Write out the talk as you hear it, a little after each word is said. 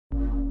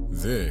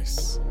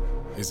This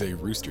is a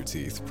Rooster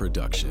Teeth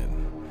production.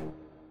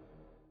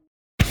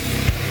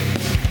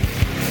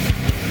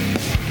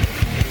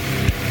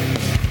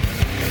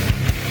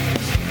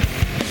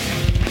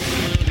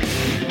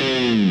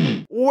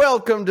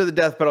 Welcome to the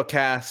Death Battle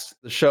Cast,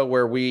 the show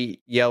where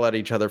we yell at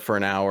each other for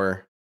an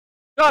hour.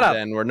 Shut up.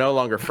 And we're no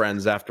longer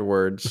friends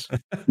afterwards.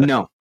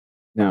 No.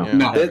 We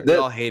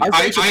all hate it.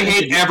 I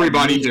hate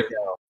everybody here.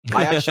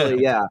 I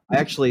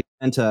actually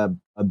sent a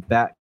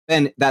bag,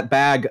 and that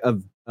bag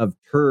of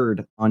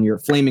turd on your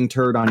flaming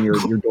turd on your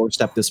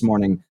doorstep this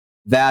morning.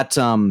 That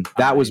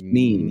was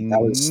me.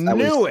 That was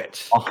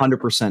it.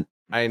 100%.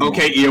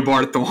 Okay,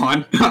 Eobard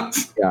Thawne.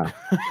 Yeah,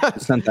 I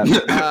sent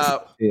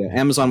that. Yeah,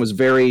 Amazon was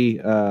very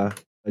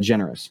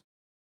generous.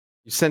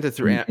 You sent it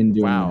through. In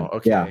doing Wow. that.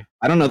 Okay. Yeah,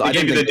 I don't know. They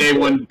gave you the day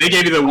one. They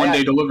gave you the 1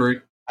 day delivery.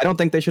 I don't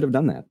think they should have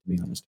done that, to be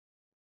honest.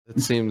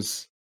 It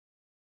seems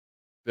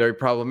very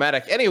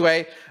problematic.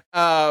 Anyway,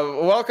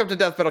 welcome to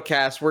Death Battle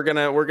Cast. We're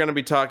gonna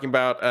be talking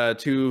about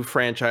two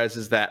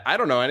franchises that I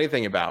don't know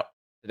anything about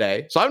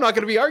today, so I'm not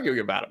going to be arguing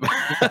about them.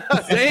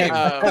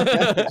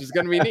 Which is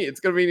going to be neat.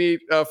 It's going to be neat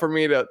for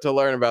me to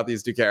learn about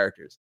these two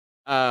characters.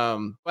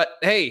 But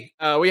hey,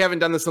 we haven't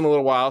done this in a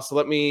little while, so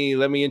let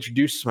me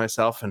introduce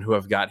myself and who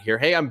I've got here.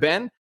 Hey, I'm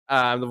Ben.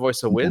 I'm the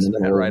voice of Wiz,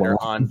 head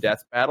writer on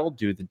Death Battle.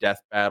 Do the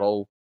Death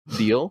Battle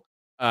deal.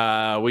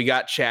 We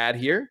got Chad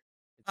here.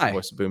 It's the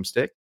voice of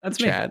Boomstick. That's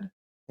Chad. me.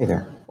 Hey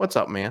there, What's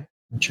up, man?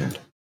 Chad.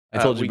 I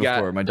told you we got-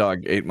 before, my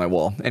dog ate my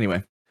wall.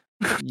 Anyway.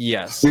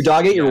 Yes. Your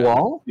dog ate your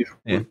wall?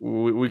 Yeah.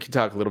 We can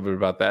talk a little bit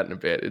about that in a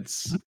bit.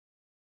 It's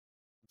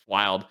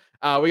wild.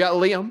 We got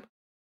Liam,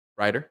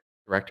 writer,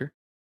 director,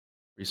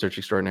 research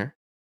extraordinaire.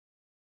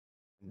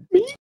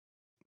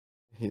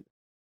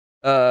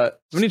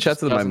 Somebody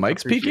chats that my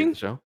mic's peaking?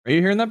 Are you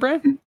hearing that,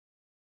 Brian?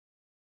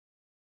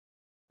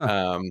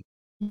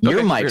 Your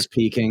Okay, mic's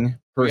peaking.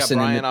 We got Person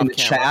Brian in off the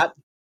camera.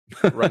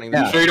 chat. running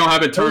Yeah. the Sure you don't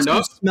have it turned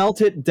up?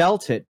 Smelt it,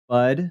 dealt it,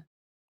 bud. It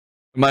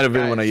might have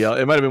been when I Guys. yelled.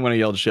 It might have been when I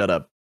yelled "shut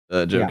up"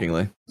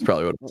 jokingly. It's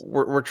probably what. It was.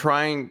 we're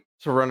trying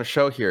to run a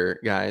show here,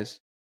 guys.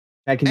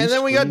 Chad, can you And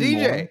then we got scream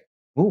DJ.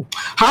 more? Ooh.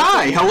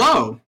 Hi,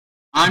 hello.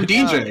 I'm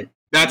DJ.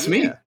 That's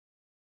me.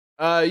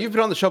 You've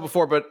been on the show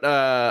before, but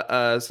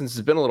since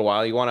it's been a little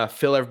while, you want to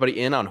fill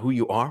everybody in on who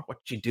you are, what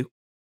you do.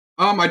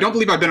 I don't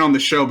believe I've been on the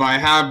show, but I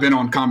have been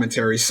on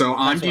commentary. So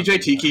I'm That's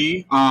DJ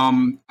Tiki,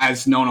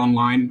 as known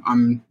online.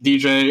 I'm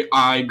DJ.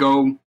 I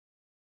go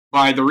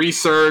by the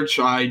research.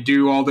 I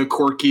do all the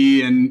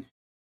quirky and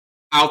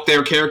out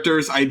there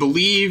characters. I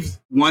believe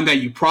one that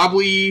you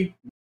probably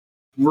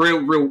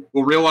will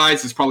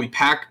realize is probably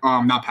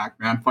not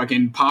Pac-Man,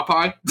 fucking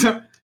Popeye.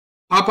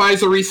 Popeye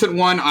is a recent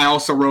one. I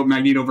also wrote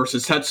Magneto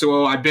versus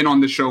Tetsuo. I've been on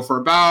the show for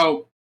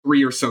about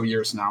 3 or so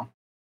years now.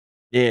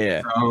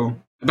 Yeah. So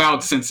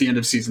about since the end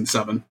of season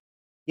 7.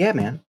 Yeah,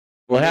 man.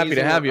 Well, happy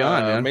to have you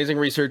on, man. Amazing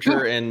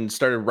researcher and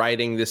started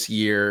writing this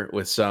year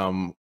with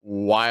some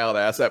wild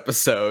ass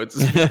episodes.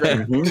 It's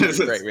great. It's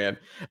great, man.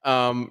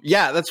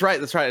 Yeah, that's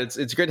right. It's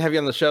great to have you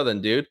on the show, then,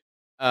 dude.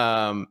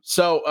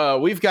 So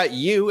we've got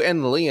you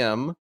and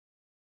Liam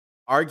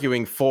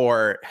arguing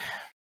for.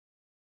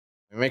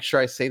 Let me make sure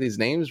I say these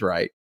names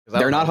right.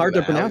 They're not hard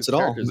to pronounce at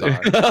all. It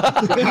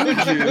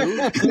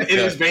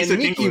is basic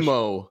and English.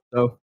 Mikimo,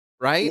 Oh,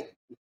 right?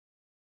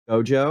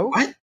 Gojo.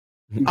 What?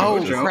 Oh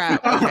Gojo.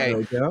 crap! Okay,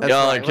 Gojo. That's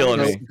Y'all right. are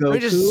killing me. Let me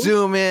just Goku?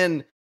 zoom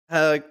in.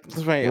 We're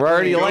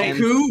already late.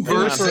 Goku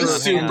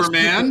versus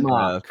Superman.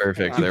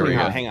 Perfect. There we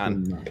go. Hang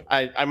on.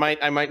 I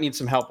might need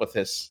some help with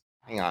this.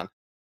 Hang on.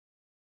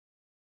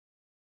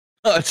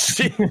 Oh,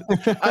 gee.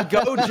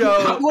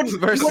 Gojo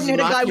versus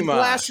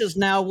Makima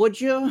now, would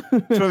you?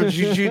 from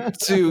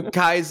Jujutsu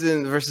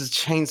Kaisen versus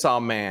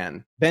Chainsaw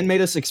Man. Ben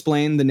made us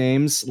explain the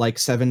names like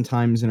 7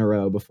 times in a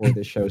row before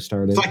this show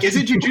started. It's like, is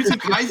it Jujutsu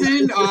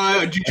Kaisen?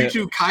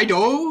 Jujutsu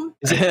Kaido?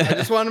 I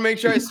just want to make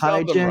sure I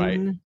spelled them right.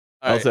 Hygiene.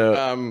 All right,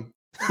 Also-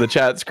 The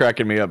chat's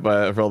cracking me up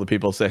for all the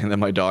people saying that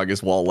my dog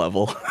is wall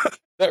level.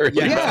 That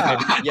really yeah.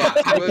 Can you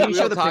We'll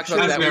show the talk picture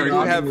about That's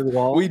that. very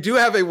good. We do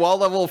have a wall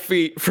level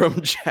feat from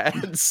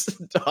Chad's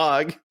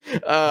dog.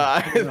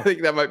 I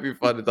think that might be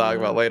fun to talk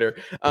about later.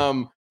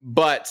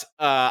 But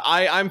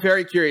I'm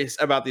very curious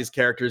about these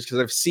characters because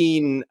I've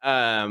seen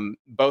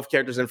both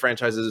characters in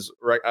franchises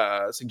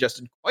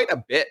suggested quite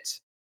a bit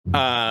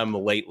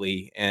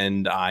lately,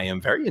 and I am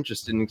very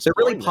interested in They're exploring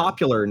really them.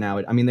 popular now.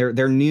 I mean,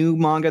 they're new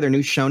manga, they're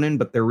new shonen,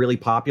 but they're really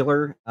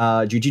popular.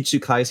 Jujutsu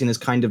Kaisen is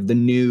kind of the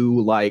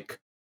new like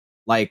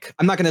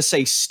I'm not gonna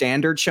say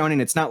standard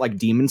shonen. It's not like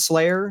Demon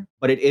Slayer,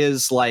 but it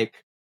is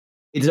like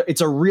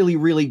it's a really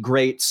really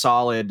great,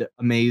 solid,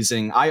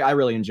 amazing. I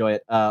really enjoy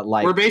it.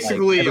 We're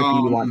basically, like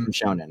everything you want from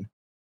shonen.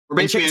 We're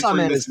basically Chainsaw entering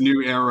Man this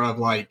new era of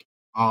like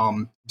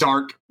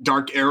dark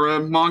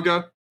era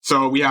manga.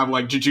 So we have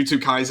like Jujutsu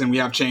Kaisen, we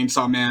have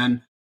Chainsaw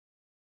Man,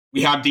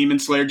 we have Demon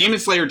Slayer. Demon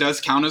Slayer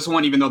does count as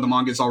one, even though the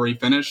manga is already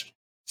finished.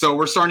 So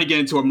we're starting to get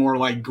into a more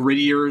like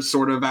grittier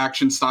sort of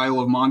action style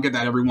of manga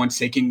that everyone's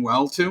taking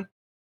well to.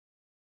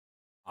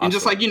 And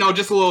just like,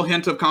 just a little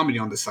hint of comedy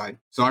on the side.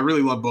 So I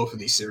really love both of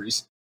these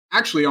series.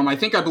 Actually,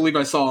 I believe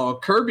I saw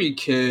Kirby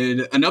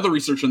Kid, another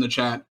researcher in the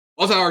chat.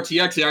 Also,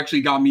 RTX, he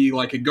actually got me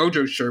like a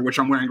Gojo shirt, which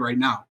I'm wearing right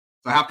now.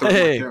 So I have to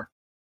Hey. hair.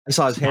 I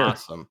saw his hair.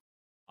 Awesome.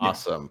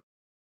 Awesome.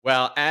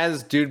 Well,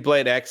 as Dude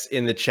Blade X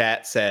in the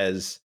chat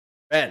says,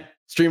 Ben,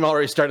 stream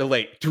already started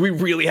late. Do we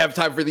really have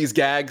time for these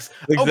gags?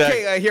 Exactly.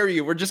 Okay, I hear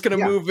you. We're just going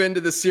to move into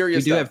the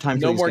serious We do stuff. have time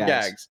for No these more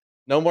gags. gags.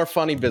 No more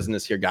funny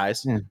business here,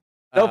 guys. Yeah.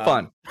 No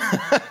fun.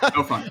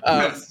 No fun.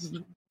 Yes.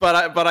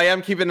 But I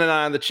am keeping an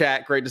eye on the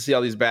chat. Great to see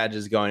all these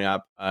badges going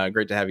up.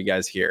 Great to have you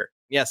guys here.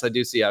 Yes, I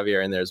do see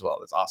Javier in there as well.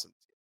 That's awesome.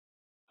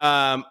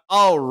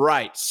 All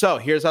right. So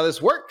here's how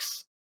this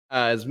works.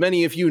 As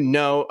many of you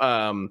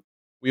know,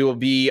 we will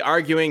be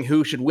arguing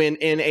who should win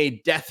in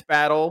a death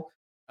battle.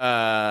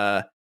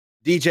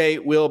 DJ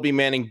will be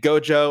manning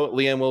Gojo.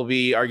 Liam will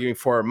be arguing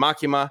for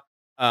Makima.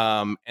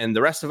 And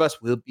the rest of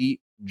us will be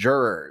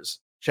jurors.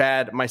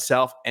 Chad,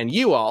 myself, and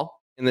you all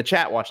in the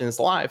chat watching this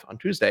live on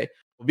Tuesday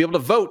will be able to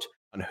vote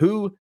on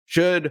who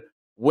should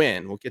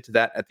win. We'll get to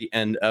that at the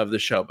end of the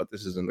show, but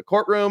this is in the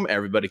courtroom.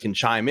 Everybody can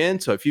chime in.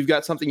 So if you've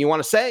got something you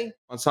want to say,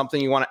 on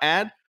something you want to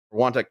add, or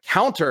want to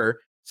counter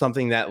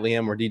something that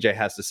Liam or DJ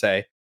has to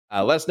say,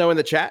 let us know in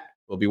the chat.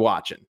 We'll be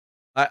watching.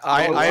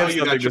 I have you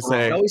something got to your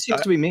say. It always seems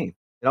to be me.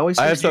 It always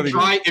I have seems to be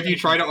something- If you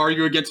try to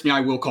argue against me,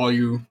 I will call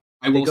you.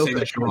 I will go say for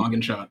that it. you're wrong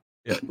in chat.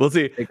 Yeah, we'll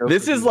see. Take over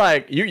This for is you.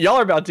 like y'all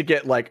are about to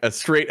get like a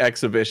straight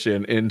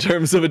exhibition in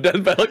terms of a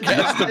Death Battle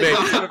Cast debate.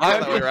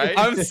 That way, right?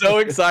 I'm so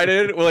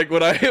excited. Like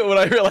when I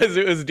realized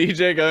it was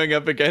DJ going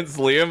up against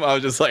Liam, I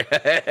was just like,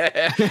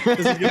 this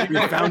is gonna be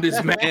found his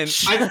And-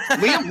 match.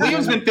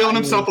 Liam's been feeling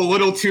himself a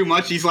little too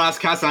much these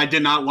last casts, and I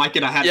did not like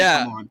it. I had Yeah.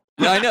 to come on.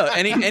 Yeah, I know.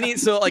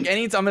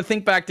 I'm gonna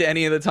think back to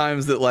any of the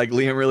times that like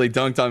Liam really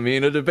dunked on me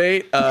in a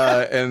debate,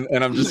 and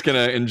I'm just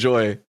gonna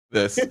enjoy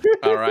this.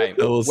 All right.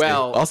 So we'll see.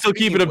 Well, I'll still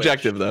keep speaking it of which,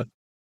 objective though.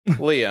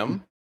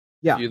 Liam,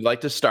 Yeah. if you'd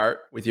like to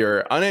start with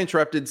your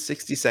uninterrupted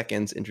 60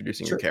 seconds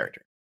introducing your Sure.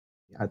 character.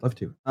 Yeah, I'd love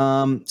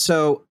to.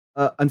 So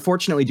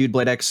unfortunately, Dude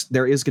Blade X,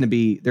 there is going to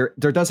be there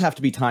does have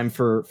to be time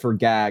for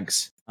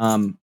gags.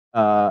 And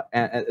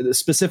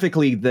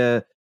specifically,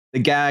 the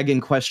gag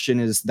in question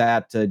is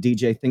that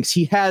DJ thinks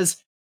he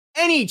has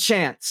any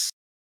chance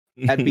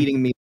at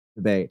beating me in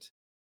the debate.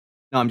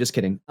 No, I'm just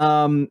kidding.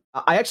 I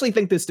actually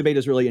think this debate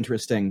is really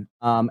interesting.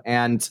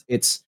 And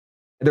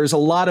there's a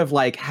lot of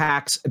like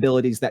hacks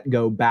abilities that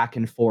go back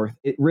and forth.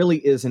 It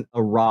really isn't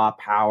a raw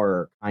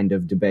power kind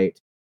of debate.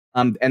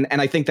 And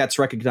I think that's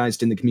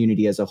recognized in the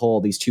community as a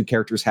whole. These two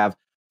characters have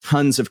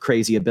tons of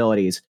crazy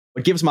abilities.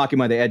 What gives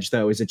Makima the edge,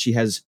 though, is that she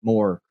has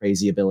more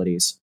crazy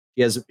abilities.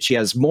 She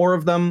has more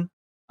of them.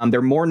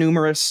 They're more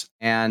numerous,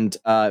 and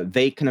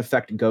they can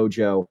affect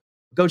Gojo.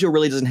 Gojo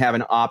really doesn't have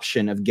an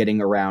option of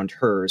getting around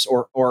hers,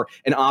 or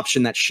an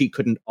option that she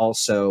couldn't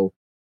also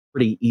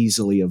pretty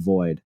easily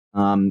avoid.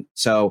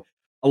 So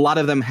a lot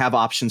of them have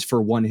options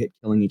for one-hit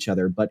killing each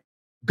other, but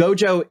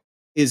Gojo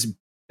is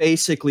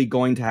basically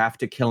going to have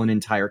to kill an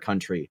entire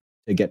country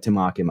to get to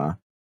Makima,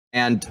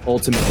 and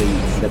ultimately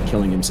end up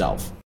killing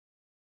himself.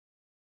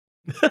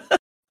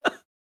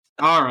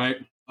 All right.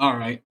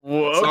 Okay.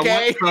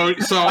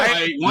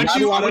 I want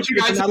you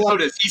guys to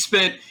notice he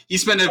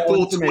spent a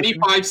full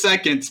 25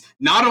 seconds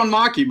not on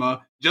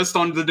Makima, just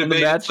on the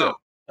debate itself.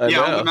 I Yeah,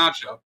 know. on the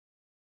matchup.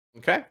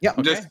 Okay. Yeah.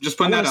 Okay. Just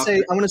putting that out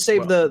there. I want to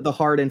save the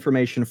hard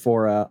information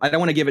for. I don't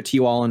want to give it to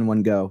you all in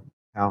one go,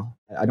 Al.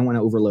 I don't want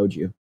to overload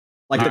you,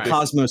 like All the right.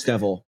 Cosmos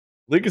Devil.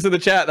 Lucas in the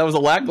chat. That was a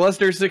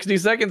lackluster 60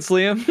 seconds,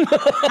 Liam.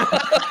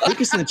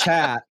 Lucas in the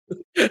chat.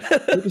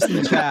 Lucas in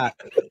the chat.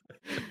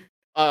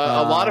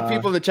 A lot of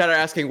people in the chat are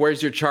asking,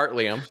 "Where's your chart,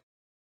 Liam?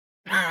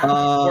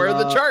 Where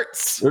are the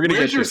charts?" We're gonna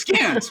Where's get your you.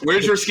 scans?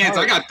 Where's your scans?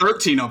 I got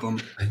 13 of them.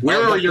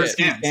 Where are your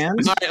scans?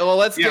 Scans? All right. Well,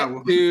 let's Yeah,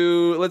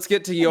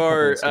 get to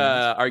your couple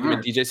of argument,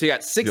 All DJ. So you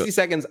got 60 Good.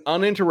 seconds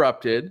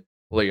uninterrupted.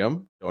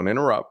 Liam, don't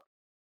interrupt.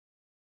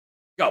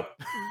 Go.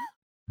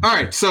 All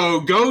right,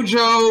 so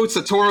Gojo,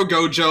 Satoru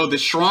Gojo, the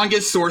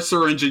strongest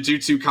sorcerer in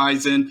Jujutsu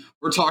Kaisen.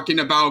 We're talking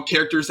about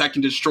characters that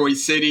can destroy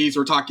cities.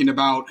 We're talking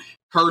about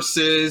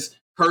curses,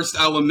 cursed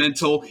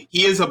elemental.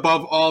 He is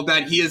above all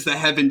that. He is the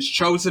heaven's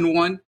chosen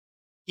one.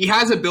 He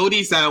has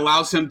abilities that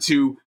allows him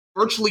to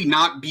virtually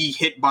not be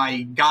hit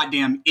by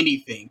goddamn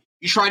anything.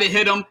 You try to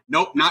hit him,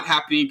 nope, not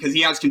happening because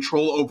he has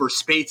control over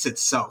space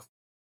itself.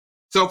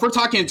 So if we're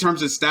talking in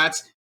terms of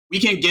stats, we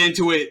can get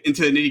into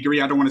the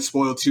nitty-gritty. I don't want to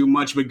spoil too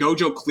much, but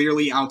Gojo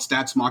clearly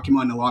outstats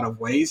Makima in a lot of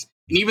ways.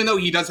 And even though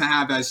he doesn't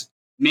have as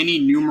many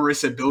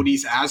numerous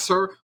abilities as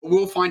her, what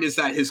we'll find is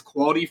that his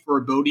quality for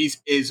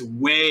abilities is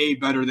way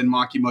better than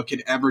Makima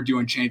could ever do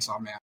in Chainsaw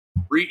Man,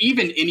 or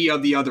even any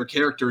of the other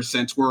characters,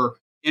 since we're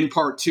in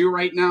part 2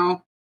 right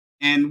now,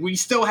 and we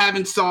still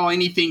haven't saw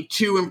anything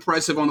too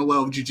impressive on the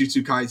level of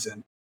Jujutsu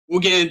Kaisen. We'll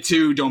get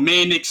into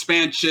domain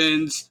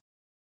expansions,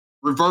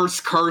 reverse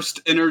cursed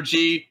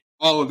energy,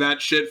 all of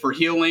that shit for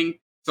healing.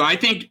 So I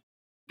think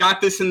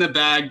got this in the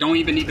bag. Don't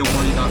even need to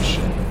worry about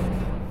shit.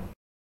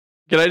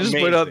 Can I just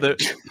point out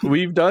that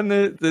we've done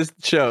this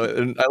show,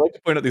 and I like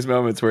to point out these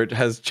moments where it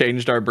has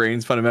changed our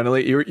brains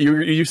fundamentally.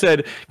 You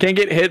said can't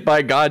get hit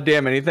by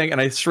goddamn anything, and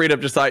I straight up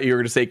just thought you were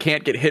going to say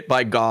can't get hit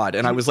by God,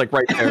 and I was like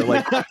right there,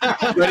 like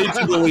ready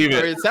to believe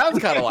it. It sounds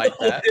kind of like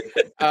that.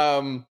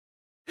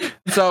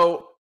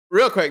 So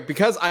real quick,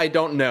 because I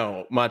don't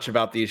know much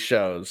about these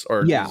shows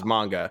or these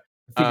manga,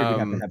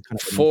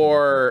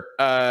 for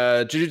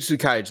Jujutsu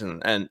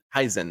Kaisen and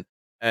Kaisen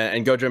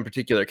and Gojo in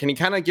particular, can you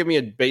kind of give me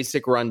a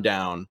basic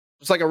rundown,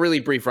 just like a really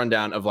brief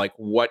rundown of like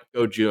what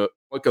Gojo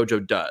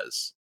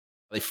does?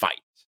 They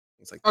fight.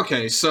 Things like that.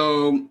 Okay,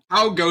 so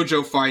how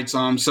Gojo fights.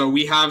 So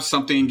we have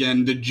something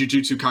in the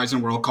Jujutsu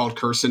Kaisen world called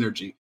curse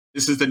energy.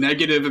 This is the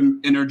negative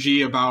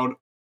energy about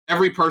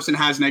every person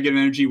has negative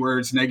energy, where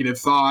it's negative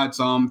thoughts,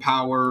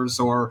 powers,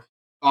 or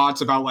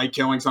thoughts about like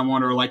killing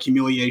someone or like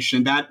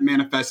humiliation that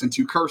manifests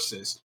into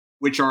curses,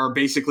 which are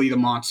basically the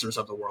monsters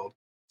of the world.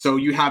 So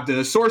you have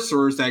the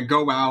sorcerers that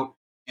go out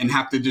and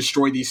have to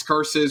destroy these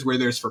curses,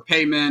 whether it's for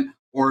payment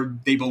or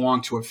they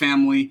belong to a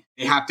family.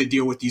 They have to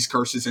deal with these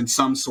curses in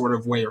some sort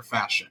of way or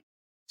fashion.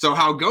 So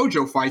how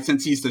Gojo fights,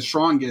 since he's the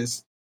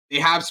strongest, they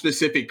have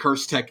specific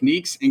curse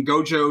techniques, and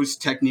Gojo's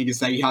technique is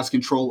that he has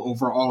control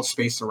over all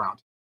space around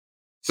him.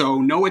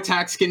 So no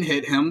attacks can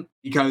hit him,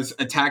 because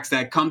attacks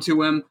that come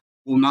to him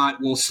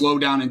will slow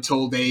down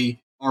until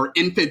they are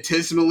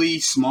infinitesimally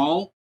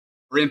small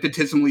or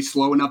infinitesimally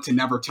slow enough to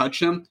never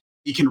touch him.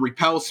 He can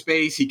repel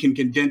space. He can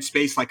condense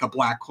space like a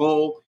black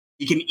hole.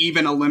 He can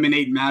even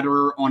eliminate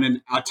matter on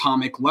an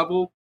atomic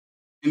level.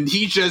 And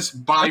he's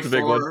just by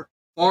far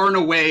and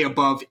away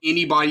above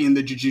anybody in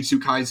the Jujutsu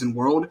Kaisen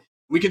world.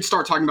 We could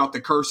start talking about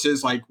the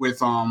curses, like with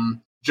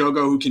Jogo,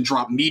 who can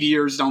drop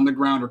meteors down the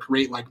ground or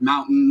create like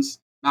mountain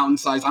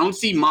size. I don't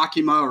see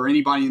Makima or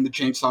anybody in the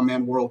Chainsaw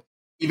Man world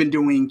even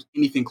doing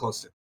anything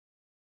close to it.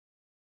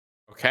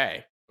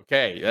 Okay,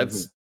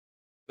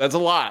 that's a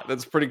lot.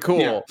 That's pretty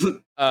cool.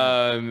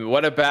 Yeah.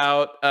 What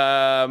about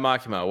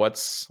Makima?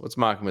 What's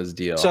Makima's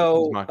deal?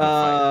 So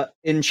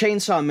in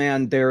Chainsaw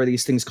Man, there are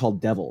these things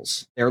called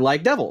devils. They're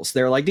like devils.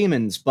 They're like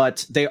demons,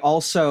 but they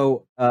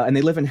also and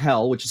they live in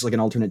hell, which is like an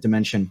alternate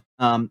dimension.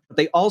 But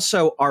they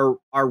also are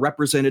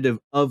representative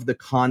of the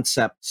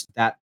concepts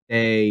that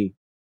they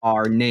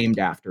are named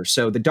after.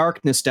 So the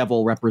Darkness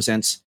Devil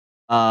represents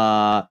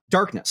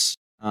darkness.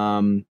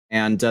 And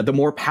the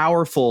more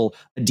powerful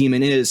a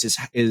demon is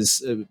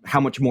how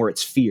much more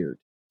it's feared.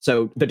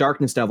 So the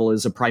Darkness Devil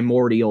is a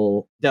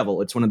primordial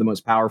devil. It's one of the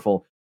most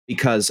powerful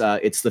because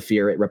it's the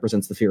fear. It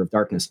represents the fear of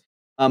darkness.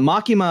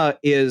 Makima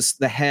is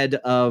the head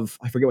of,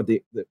 I forget what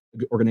the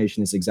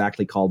organization is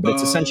exactly called, but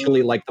it's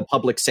essentially like the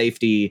public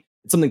safety.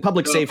 It's something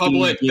public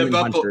safety.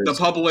 The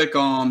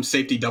public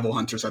safety devil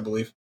hunters, I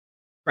believe.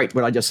 Right,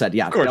 what I just said.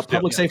 Yeah,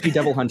 public safety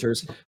devil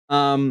hunters.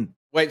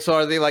 Wait, so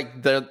are they like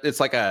it's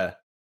like a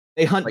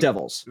they hunt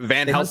devils.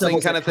 Van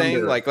Helsing kind of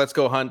thing? Like, let's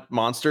go hunt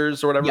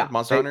monsters or whatever? Yeah,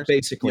 monster hunters?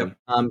 Basically.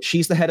 Yep.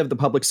 She's the head of the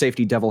public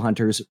safety devil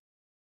hunters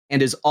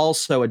and is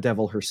also a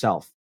devil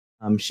herself.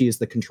 She is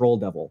the control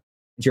devil.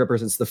 She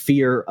represents the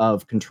fear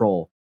of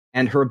control.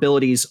 And her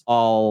abilities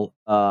all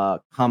are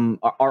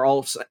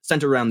all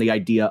centered around the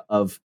idea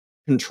of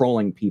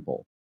controlling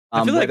people.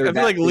 I feel like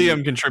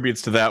Liam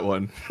contributes to that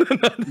one.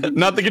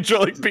 Not the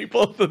controlling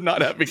people, the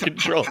not having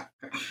control.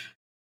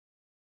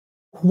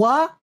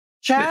 What?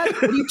 Chad,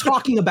 what are you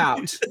talking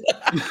about?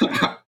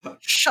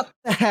 Shut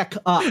the heck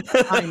up.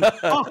 I'm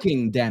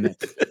talking, damn it.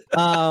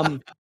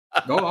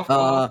 Go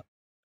off.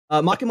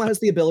 Makima has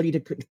the ability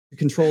to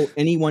control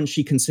anyone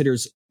she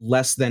considers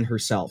less than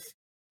herself,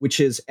 which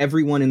is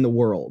everyone in the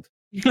world,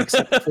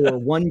 except for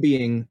one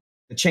being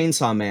the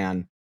Chainsaw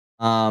Man,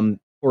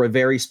 for a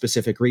very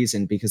specific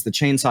reason, because the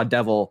Chainsaw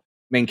Devil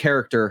main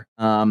character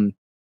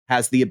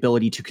has the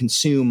ability to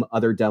consume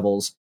other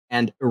devils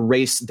and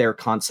erase their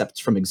concepts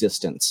from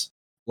existence.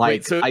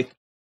 Like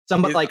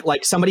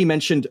somebody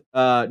mentioned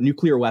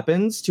nuclear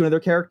weapons to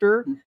another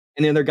character,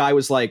 and the other guy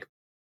was like,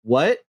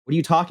 "What? What are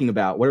you talking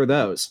about? What are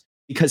those?"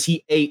 Because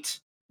he ate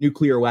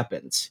nuclear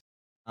weapons,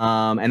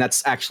 and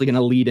that's actually going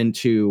to lead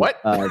into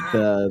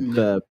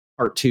the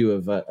part 2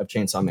 of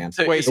Chainsaw Man.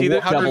 So wait, see the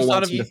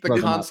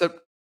concept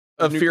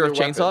of fear of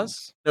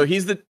chainsaws? No,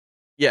 he's the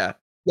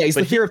he's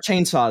the fear of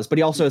chainsaws, but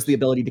he also has the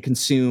ability to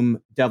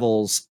consume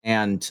devils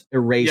and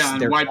erase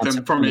and wipe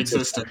them from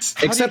existence.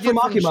 Except for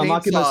Makima.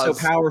 Makima is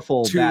so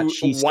powerful that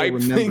she still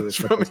remembers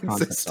what those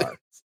concepts are.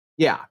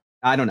 Yeah,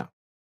 I don't know,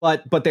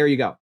 but there you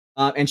go.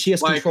 And she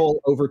has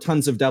control over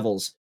tons of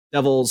devils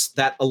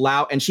that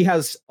allow, and she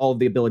has all of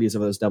the abilities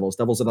of those devils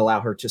that allow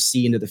her to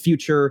see into the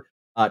future,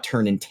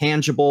 turn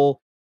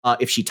intangible.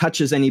 If she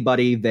touches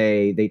anybody,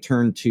 they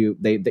turn to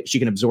she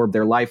can absorb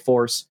their life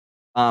force.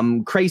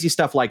 Crazy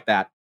stuff like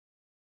that.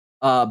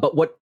 But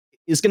what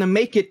is going to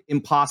make it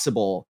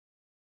impossible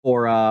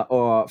for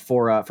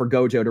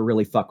Gojo to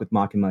really fuck with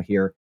Makima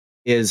here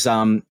is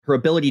her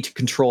ability to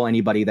control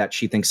anybody that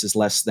she thinks is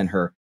less than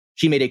her.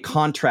 She made a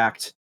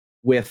contract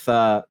with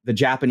the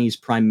Japanese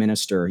prime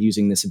minister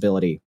using this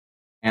ability,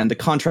 and the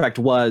contract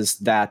was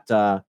that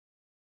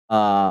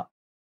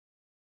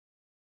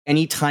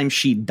anytime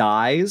she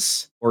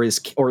dies or is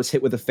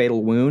hit with a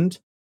fatal wound,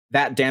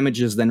 that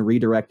damage is then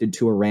redirected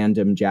to a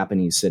random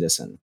Japanese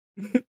citizen.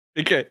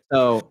 Okay.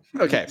 So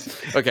Okay.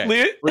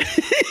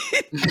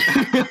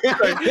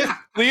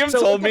 Liam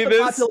so told look me at the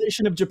this.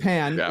 population of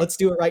Japan. Yeah. Let's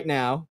do it right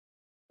now.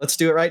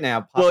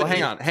 Well,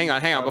 hang on.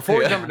 Before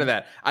we jump into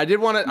that, I did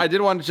want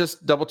to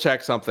just double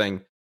check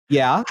something.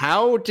 Yeah,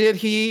 How did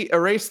he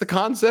erase the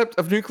concept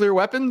of nuclear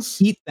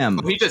weapons? eat them.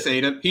 He just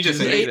ate it. He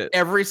just He ate ate it.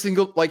 every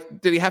single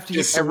Did he have to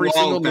Just use every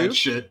single swallowed that nuke?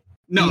 shit.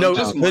 No, No,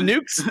 just the one.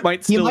 nukes might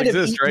He still might have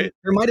exist, eaten- right?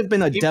 There might have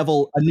been a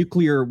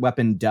nuclear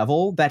weapon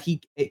devil that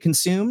it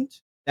consumed.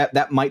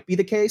 That might be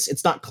the case.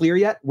 It's not clear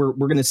yet. We're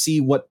going to see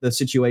what the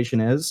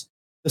situation is.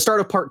 The start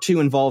of part 2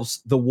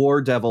 involves the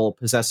war devil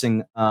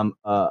possessing a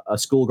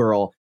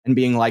schoolgirl and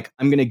being like,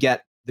 "I'm going to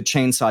get the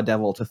chainsaw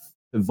devil to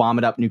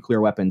vomit up nuclear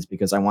weapons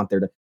because I want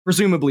there to."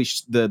 Presumably,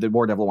 the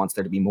war devil wants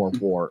there to be more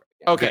war.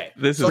 Okay.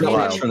 This So is he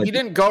wild. didn't- he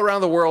didn't go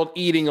around the world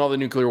eating all the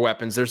nuclear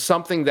weapons. There's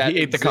something that He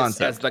ate the exists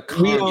concept. as the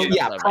We concept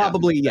don't- of it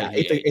probably. that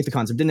he Ate the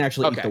concept. Didn't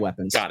actually eat Okay, the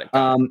weapons. Got it.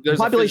 The There's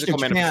a population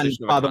of physical Japan,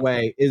 manifestation of by a the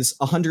way, is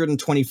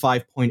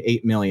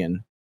 125.8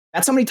 million.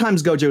 That's how many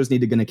times Gojo's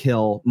needed going to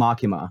kill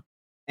Makima.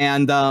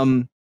 And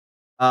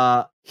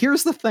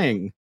here's the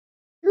thing.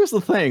 Here's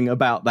the thing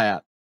about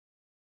that.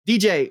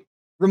 DJ,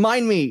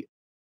 remind me,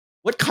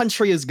 what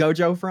country is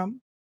Gojo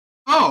from?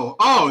 So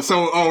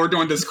we're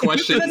doing this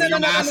question.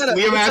 Liam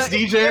asked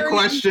DJ a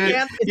question.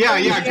 Yeah,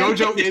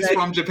 Gojo is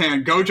from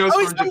Japan. Gojo's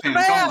he's from Japan.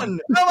 Go on.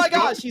 Oh my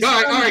gosh! He's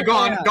All from right, go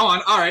Japan.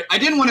 on. All right, I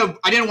didn't want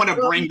to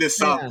bring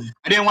this up. Japan.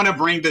 I didn't want to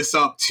bring this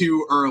up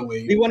too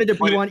early. You wanted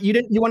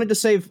to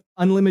save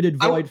unlimited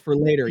void for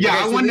later. Yeah, Okay,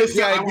 I so wanted to the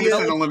say idea-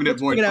 unlimited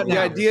void. figure it out for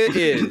The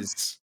later.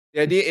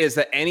 idea is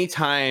that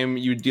anytime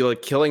you deal a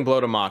killing blow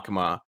to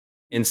Makima,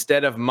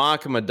 instead of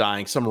Makima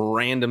dying, some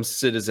random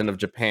citizen of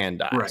Japan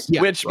dies. Right.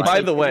 Yeah, Which, right.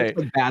 by the way, It's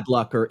like bad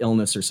luck or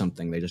illness or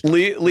something. They just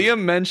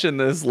Liam mentioned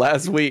this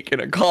last week in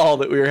a call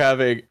that we were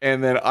having,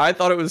 and then I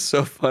thought it was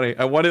so funny.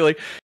 I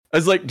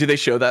was like, do they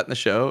show that in the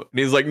show? And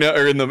he's like, no,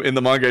 or in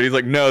the manga. And he's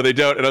like, no, they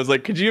don't. And I was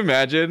like, could you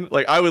imagine?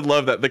 Like, I would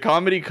love that. The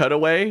comedy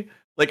cutaway,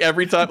 like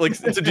every time, like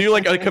to do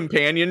like a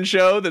companion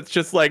show that's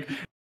just like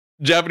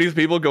Japanese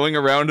people going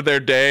around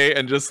their day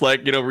and just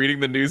like, reading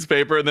the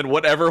newspaper, and then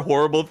whatever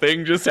horrible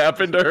thing just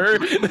happened to her.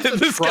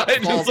 This Truck guy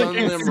falls just on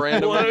like them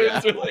randomly,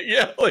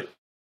 explodes. Like,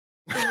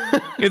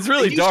 it's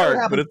really It usually dark,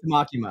 but happens it's to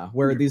Makima,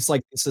 where this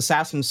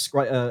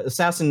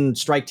assassin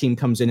strike team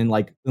comes in and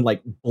like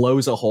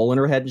blows a hole in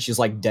her head, and she's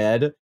like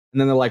dead. And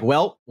then they're like,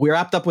 "Well, we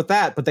wrapped up with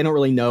that," but they don't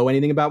really know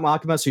anything about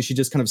Makima, so she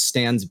just kind of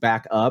stands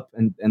back up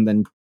and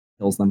then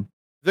kills them.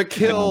 The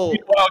kill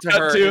Well, to cut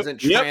her to-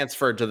 isn't yep.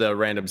 transferred to the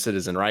random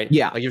citizen, right?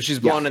 Yeah. Like if she's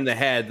blown in the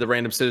head, the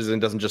random citizen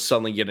doesn't just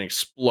suddenly get an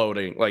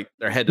exploding, like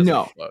their head doesn't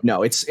explode.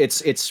 No, it's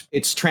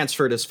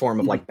transferred as form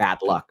of like bad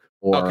luck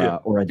or Okay,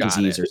 or a got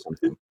disease it. or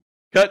something.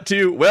 cut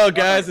to, well,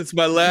 guys, it's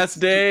my last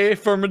day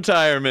from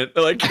retirement.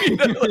 Like,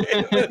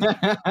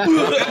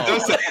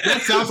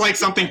 That sounds like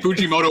something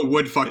Fujimoto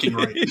would fucking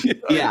write.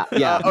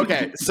 yeah.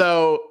 Okay,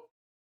 so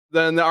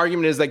then the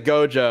argument is that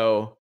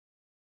Gojo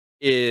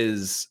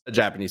is a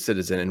Japanese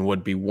citizen and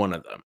would be one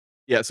of them.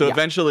 Yeah, so Yeah.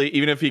 eventually,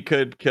 even if he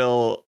could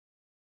kill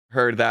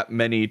her that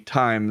many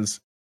times,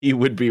 he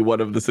would be one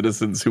of the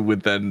citizens who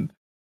would then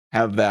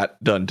have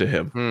that done to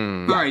him.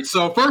 All right,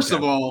 so first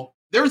of all,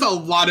 there's a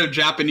lot of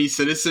Japanese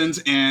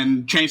citizens,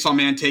 and Chainsaw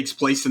Man takes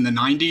place in the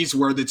 90s,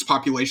 where its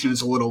population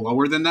is a little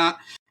lower than that.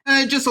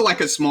 Just like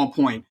a small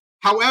point.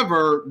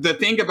 However, the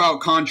thing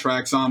about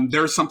contracts,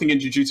 there's something in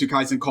Jujutsu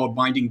Kaisen called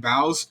binding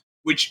vows,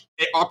 which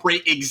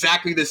operate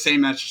exactly the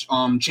same as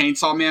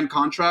Chainsaw Man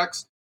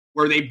contracts,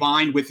 where they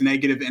bind with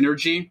negative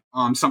energy,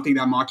 something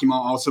that Makima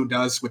also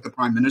does with the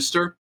Prime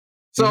Minister.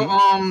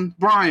 So,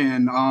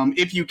 Brian,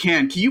 if you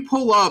can you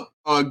pull up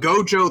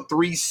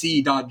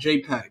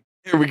gojo3c.jpg?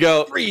 Here we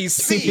go.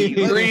 3C.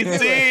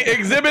 3C,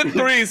 exhibit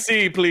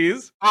 3C,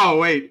 please. Oh,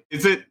 wait,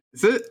 is it?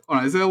 Hold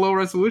on, is it a low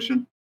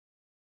resolution?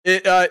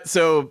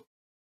 So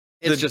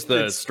It's just the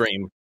it's-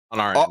 stream on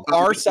our our, end.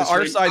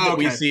 our side that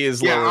we Okay. see is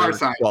Yeah, lower our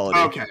side. quality.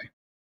 Okay.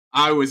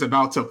 I was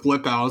about to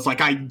flip out. I was like,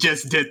 I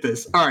just did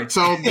this. All right,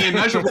 so the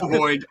Immeasurable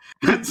Void.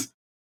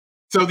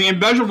 So the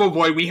Immeasurable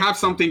Void, we have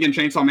something in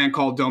Chainsaw Man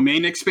called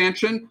Domain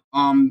Expansion.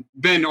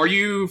 Ben,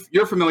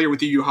 you're familiar with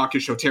the Yu Yu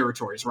Hakusho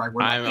territories, right?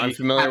 Where I'm they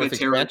familiar have with a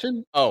terri-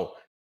 expansion. Oh,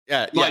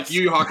 yeah, Like yes.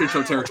 Yu Yu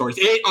Hakusho territories.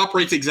 It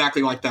operates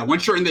exactly like that.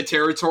 Once you're in the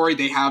territory,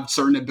 they have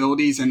certain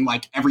abilities and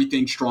like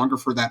everything stronger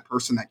for that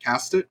person that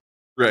cast it.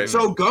 Right.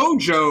 So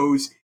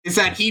Gojo's is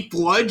that he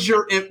floods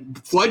your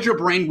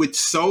brain with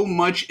so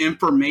much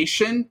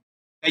information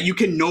that you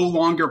can no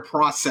longer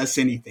process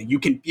anything. You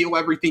can feel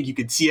everything, you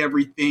can see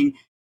everything.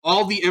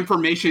 All the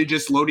information is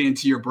just loaded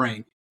into your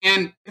brain.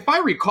 And if I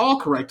recall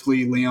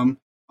correctly, Liam,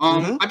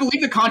 I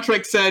believe the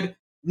contract said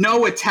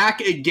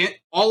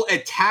all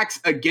attacks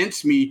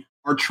against me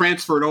are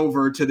transferred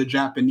over to the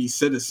Japanese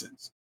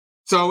citizens.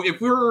 So if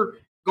we're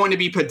going to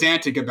be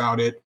pedantic about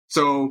it,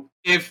 so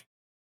if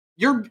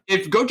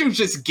Gojo's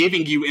just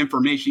giving you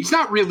information, he's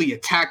not really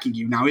attacking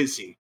you now, is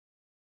he?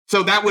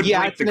 So that would Yeah,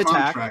 break it's the an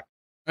attack. contract.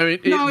 I mean,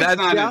 No, it's that's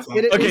not. Yeah, It's not.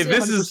 it is Okay,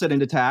 this 100%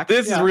 in attack.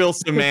 this Yeah. is real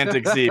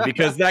semanticsy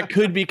because that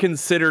could be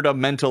considered a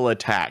mental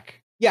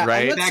attack. Yeah,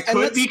 right? and That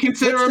could be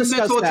considered a discuss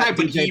mental that, attack,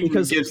 but DJ, he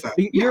because gives that.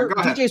 You're,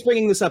 Go ahead. DJ's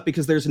bringing this up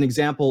because there's an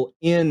example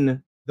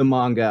in the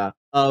manga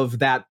of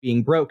that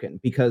being broken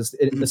because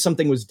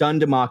something was done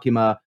to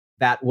Makima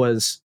that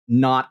was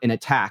not an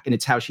attack, and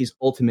it's how she's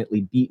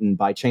ultimately beaten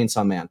by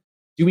Chainsaw Man.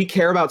 Do we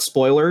care about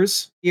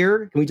spoilers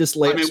here? Can we just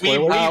lay I out mean,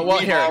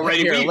 spoilers? you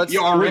already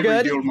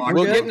good. revealed Mark.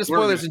 We'll good. get into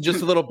spoilers in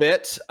just a little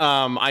bit.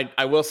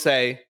 I will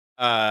say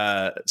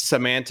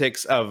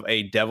semantics of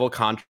a devil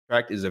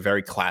contract is a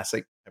very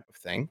classic type of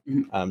thing.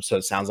 So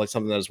it sounds like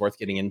something that is worth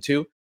getting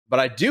into. But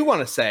I do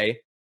want to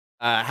say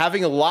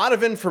having a lot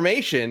of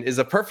information is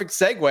a perfect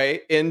segue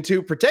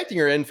into protecting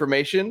your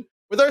information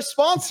with our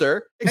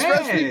sponsor,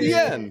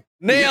 ExpressVPN.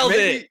 Nailed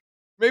it.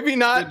 Maybe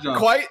not Good job.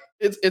 quite.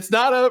 It's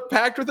not a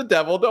pact with the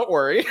devil. Don't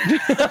worry.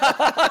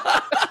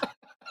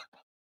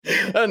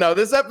 No,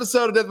 this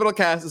episode of Death Metal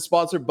Cast is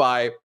sponsored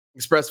by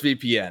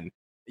ExpressVPN.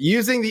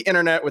 Using the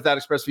internet without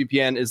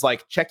ExpressVPN is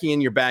like checking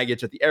in your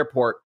baggage at the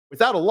airport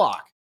without a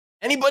lock.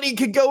 Anybody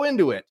could go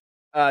into it.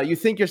 You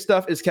think your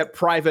stuff is kept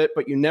private,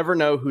 but you never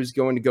know who's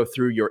going to go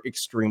through your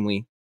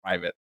extremely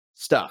private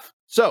stuff.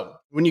 So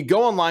when you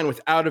go online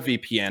without a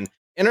VPN,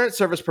 internet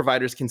service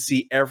providers can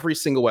see every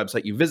single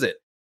website you visit.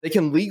 They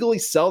can legally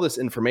sell this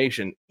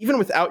information, even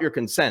without your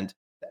consent,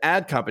 to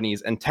ad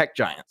companies and tech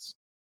giants.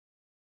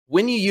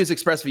 When you use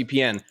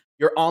ExpressVPN,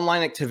 your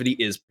online activity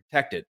is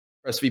protected.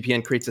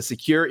 ExpressVPN creates a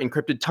secure,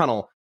 encrypted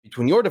tunnel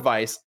between your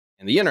device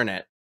and the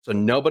internet, so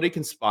nobody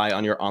can spy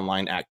on your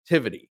online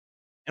activity.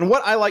 And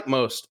what I like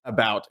most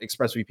about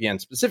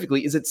ExpressVPN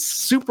specifically is it's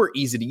super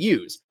easy to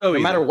use. No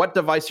matter what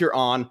device you're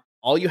on,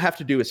 all you have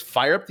to do is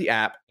fire up the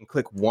app and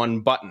click one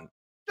button.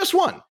 Just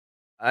one.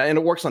 And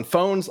it works on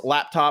phones,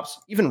 laptops,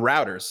 even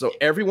routers, so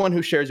everyone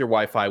who shares your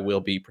Wi-Fi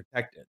will be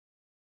protected.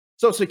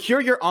 So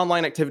secure your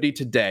online activity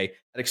today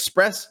at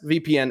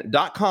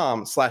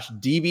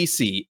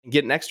expressvpn.com/DBC and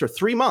get an extra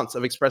 3 months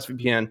of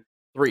ExpressVPN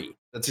 3.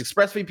 That's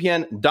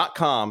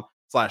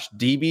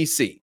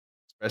expressvpn.com/DBC.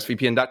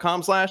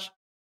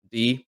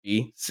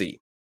 expressvpn.com/DBC.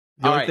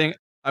 The only thing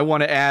I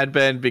want to add,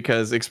 Ben,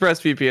 because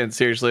ExpressVPN,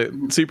 seriously,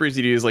 super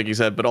easy to use, like you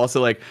said, but also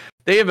like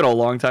they have been a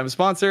long time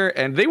sponsor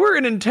and they were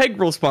an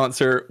integral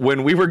sponsor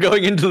when we were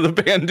going into the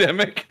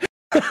pandemic.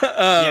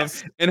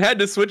 And had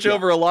to switch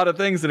over a lot of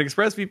things, and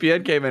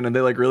ExpressVPN came in and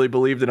they like really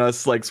believed in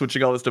us like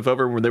switching all this stuff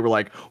over, where they were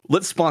like,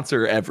 let's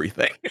sponsor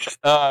everything.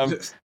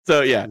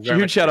 So yeah,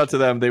 huge shout out to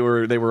them. They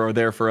were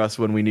there for us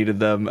when we needed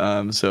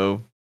them.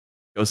 So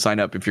go sign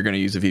up if you're going to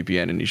use a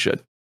VPN, and you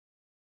should.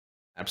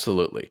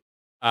 Absolutely.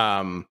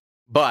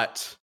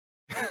 But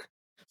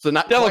so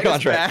not devil quite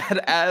contract as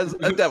bad as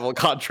a devil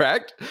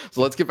contract.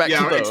 So let's get back to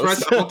those. I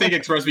don't think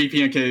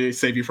ExpressVPN can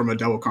save you from a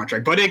devil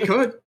contract, but it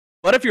could.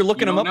 But if you're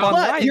looking them up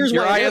online,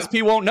 your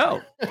ISP won't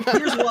know.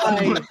 Here's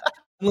why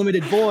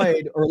Unlimited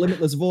Void or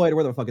Limitless Void, or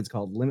whatever the fuck it's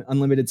called,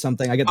 Unlimited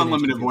something. I get the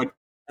Unlimited Void.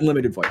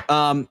 Unlimited Void.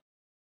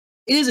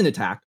 It is an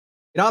attack.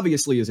 It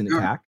obviously is an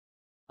attack.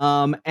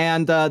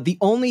 And the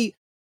only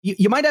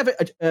you might have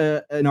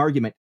an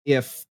argument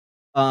if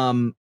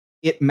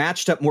it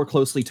matched up more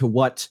closely to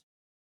what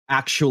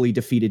actually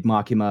defeated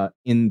Makima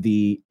in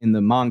the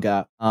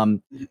manga.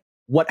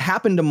 What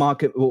happened to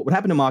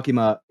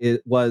Makima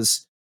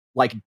was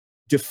like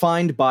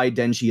defined by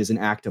Denji as an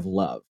act of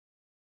love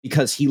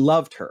because he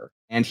loved her,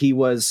 and he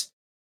was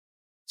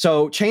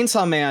so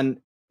Chainsaw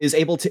Man is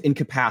able to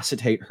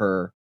incapacitate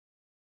her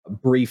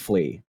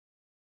briefly.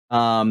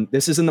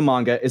 This is in the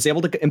manga, is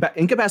able to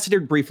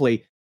incapacitate her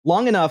briefly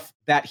long enough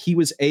that he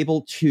was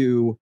able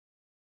to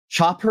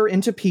chop her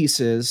into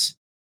pieces,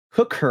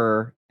 cook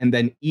her, and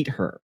then eat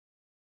her.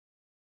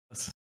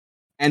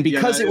 And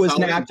because it was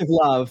an act of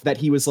love that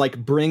he was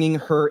like bringing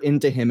her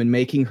into him and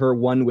making her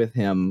one with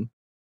him,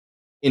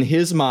 in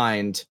his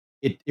mind,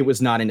 it was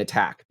not an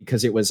attack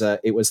because it was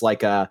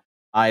like a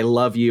I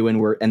love you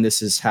and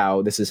this is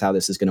how this is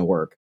going to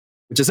work,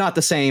 which is not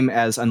the same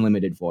as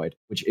Unlimited Void,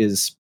 which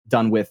is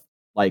done with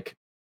like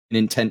an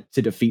intent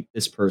to defeat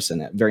this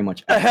person. Very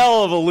much a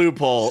hell of a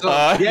loophole. So,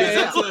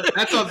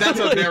 that's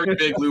a very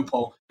big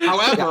loophole.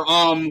 However,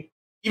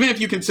 even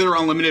if you consider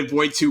Unlimited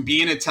Void to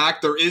be an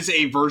attack, there is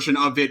a version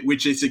of it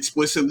which is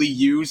explicitly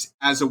used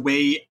as a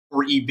way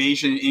for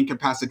evasion and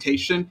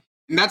incapacitation.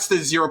 And that's the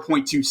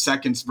 0.2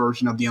 seconds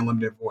version of the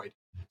Unlimited Void.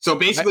 So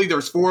basically,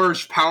 there's 4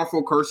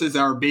 powerful curses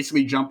that are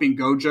basically jumping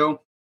Gojo.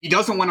 He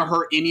doesn't want to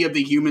hurt any of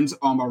the humans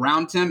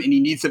around him, and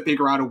he needs to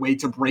figure out a way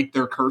to break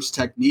their curse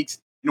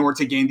techniques in order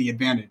to gain the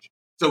advantage.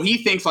 So he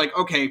thinks like,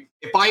 okay,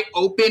 if I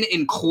open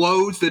and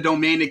close the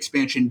domain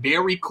expansion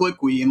very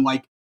quickly in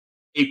like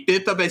a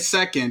fifth of a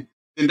second,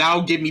 then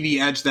that'll give me the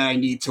edge that I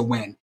need to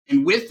win.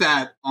 And with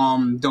that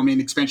domain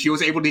expansion, he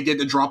was able to get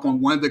the drop on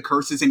one of the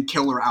curses and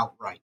kill her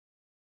outright.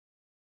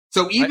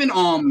 So even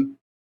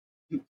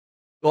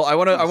well, I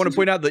want to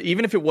point out that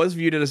even if it was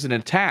viewed as an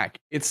attack,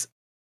 it's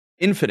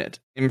infinite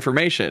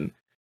information.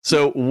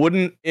 So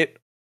wouldn't it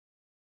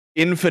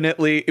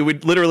infinitely? It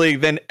would literally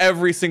then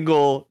every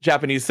single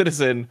Japanese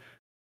citizen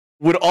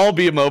would all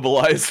be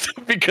immobilized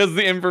because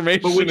the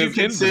information But would you is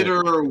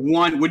consider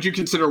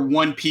infinite.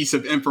 one piece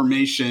of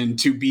information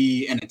to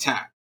be an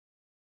attack?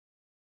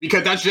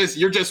 Because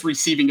you're just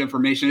receiving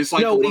information. It's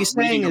like no, what he's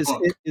saying reading a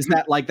book. is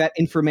that like that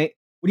information.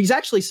 What he's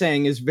actually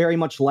saying is very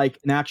much like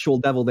an actual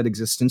devil that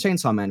exists in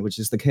Chainsaw Man, which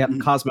is the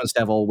Cosmos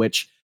Devil,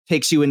 which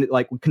takes you in,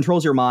 like,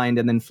 controls your mind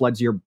and then floods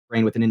your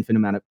brain with an infinite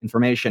amount of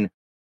information.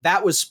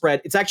 That was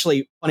spread. It's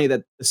actually funny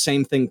that the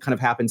same thing kind of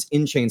happens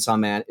in Chainsaw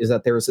Man, is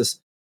that there is this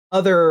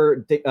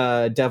other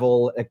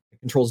devil that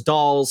controls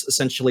dolls,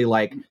 essentially,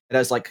 like, it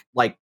has like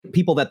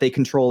people that they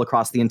control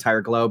across the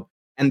entire globe,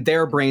 and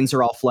their brains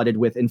are all flooded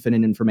with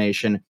infinite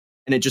information,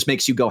 and it just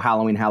makes you go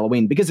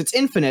Halloween because it's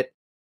infinite.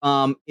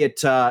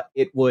 It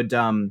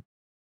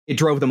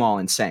drove them all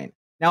insane.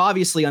 Now,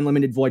 obviously,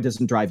 Unlimited Void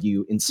doesn't drive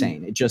you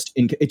insane. It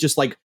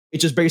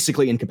just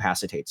basically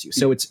incapacitates you.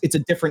 So it's a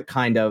different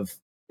kind of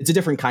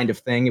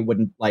thing. It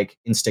wouldn't like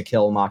insta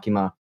kill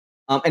Makima,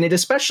 and it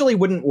especially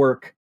wouldn't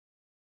work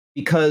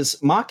because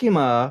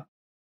Makima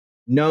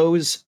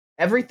knows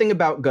everything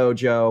about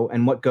Gojo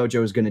and what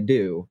Gojo is going to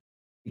do,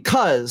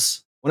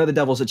 because one of the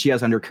devils that she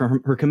has under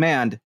her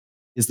command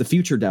is the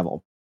Future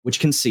Devil, which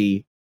can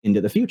see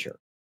into the future.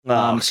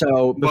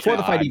 So before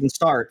the fight even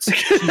starts,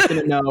 she's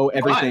going to know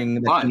everything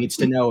that she needs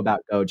to know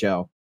about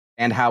Gojo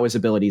and how his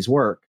abilities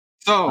work.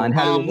 So,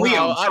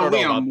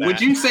 Liam,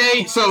 would you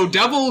say so?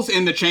 Devils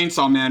in the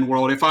Chainsaw Man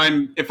world, if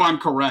I'm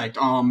correct,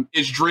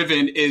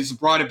 is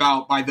brought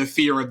about by the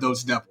fear of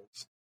those devils.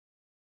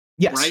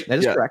 Yes, right? That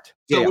is correct.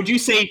 So, would you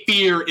say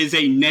fear is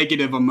a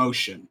negative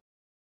emotion?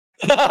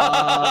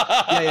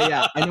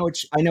 Yeah. I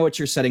know what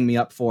you're setting me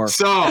up for.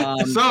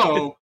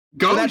 So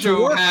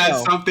Gojo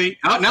has something.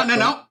 Oh,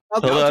 no.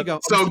 Okay,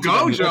 so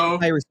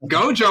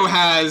Gojo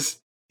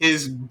has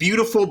his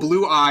beautiful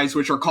blue eyes,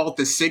 which are called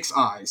the Six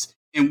Eyes.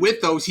 And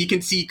with those, he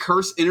can see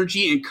cursed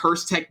energy and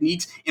cursed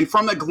techniques. And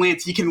from a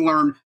glance, he can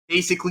learn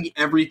basically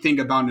everything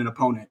about an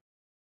opponent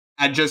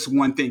at just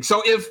one thing.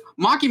 So if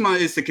Makima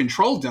is the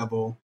control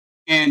devil,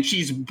 and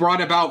she's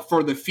brought about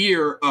for the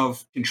fear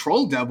of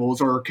control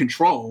devils or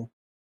control,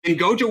 then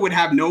Gojo would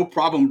have no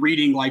problem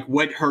reading like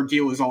what her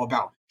deal is all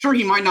about. Sure,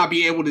 he might not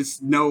be able to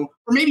know,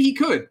 or maybe he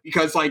could,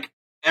 because like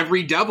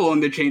every devil in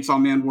the Chainsaw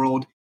Man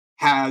world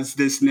has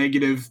this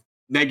negative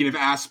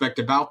aspect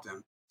about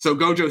them. So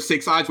Gojo's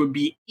Six Eyes would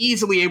be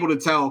easily able to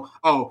tell,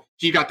 oh,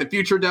 she got the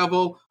Future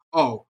Devil.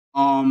 Oh,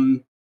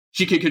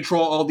 she can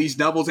control all these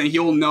devils, and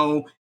he'll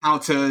know how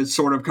to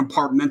sort of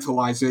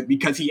compartmentalize it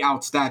because he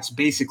outstats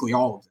basically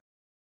all of them.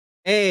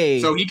 A,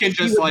 so he can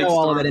just know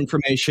all of that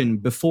information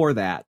before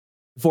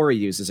he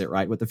uses it,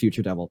 right, with the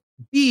Future Devil.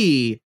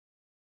 B,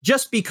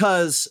 just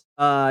because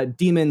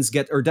devils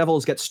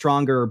get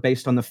stronger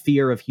based on the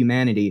fear of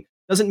humanity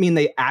doesn't mean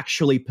they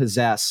actually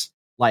possess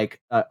like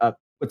a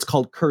what's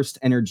called cursed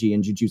energy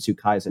in Jujutsu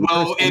Kaisen.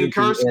 Well,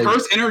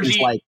 cursed energy,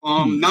 like,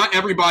 not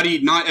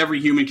every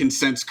human can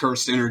sense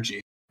cursed energy.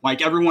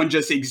 Like, everyone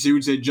just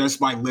exudes it just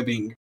by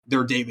living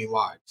their daily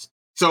lives.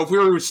 So if we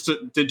were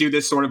to do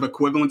this sort of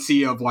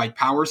equivalency of like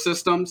power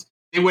systems,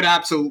 it would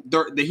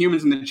the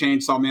humans in the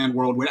Chainsaw Man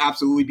world would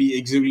absolutely be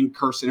exuding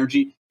cursed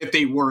energy if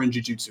they were in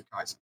Jujutsu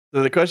Kaisen.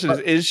 So the question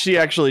is she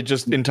actually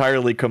just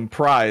entirely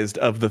comprised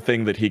of the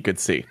thing that he could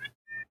see?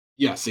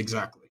 Yes,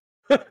 exactly.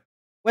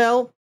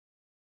 Well,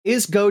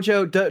 is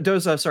Gojo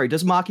does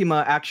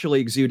Makima actually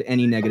exude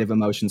any negative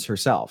emotions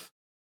herself?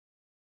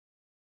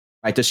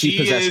 Right? Does she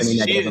possess any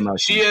negative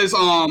emotions? She is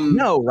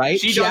no, right?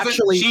 She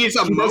is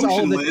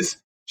emotionless.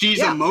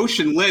 She's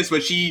emotionless,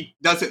 but she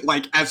doesn't,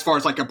 like, as far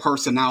as like a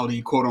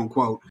personality, quote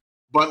unquote.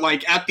 But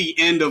like at the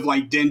end of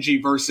like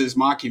Denji versus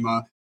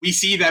Makima, we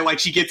see that like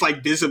she gets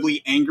like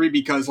visibly angry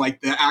because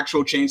like the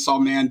actual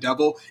Chainsaw Man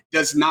devil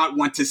does not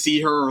want to see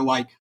her or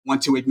like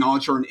want to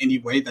acknowledge her in any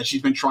way, that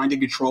she's been trying to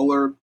control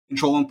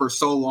him for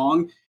so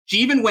long. She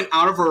even went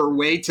out of her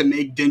way to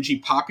make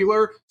Denji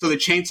popular so the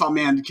Chainsaw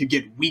Man could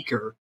get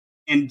weaker,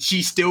 and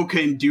she still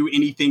couldn't do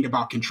anything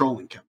about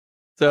controlling him.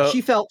 So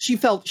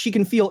she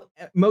can feel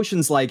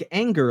emotions like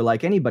anger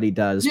like anybody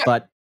does,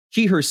 but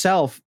she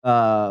herself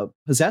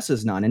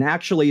possesses none and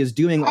actually is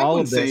doing all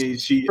of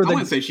this for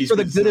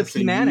the good of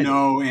humanity.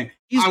 No, and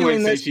I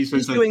wouldn't say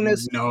she's doing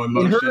this. No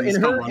emotions.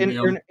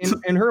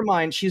 In her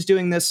mind, she's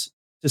doing this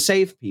to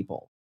save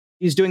people.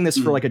 She's doing this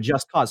for like a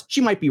just cause. She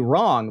might be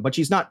wrong, but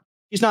she's not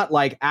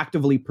like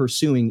actively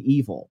pursuing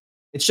evil.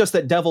 It's just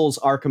that devils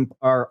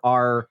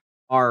are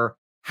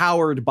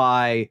powered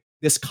by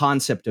this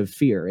concept of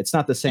fear. It's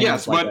not the same.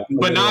 Yes, but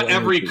not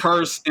every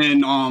curse.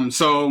 And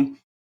so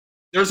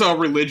there's a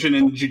religion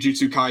in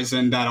Jujutsu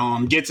Kaisen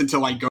that gets into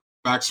like Gojo's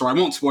backstory. I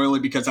won't spoil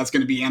it because that's going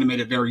to be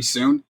animated very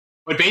soon.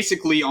 But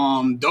basically,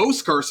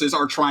 those curses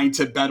are trying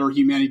to better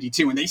humanity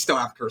too, and they still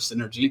have cursed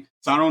energy.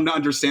 So I don't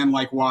understand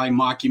like why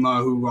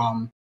Makima,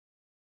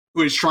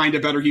 who is trying to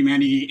better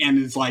humanity and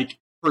is like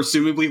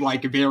presumably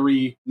like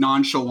very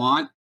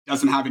nonchalant,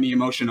 doesn't have any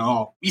emotion at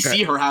all. We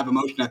see her have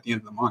emotion at the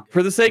end of the manga.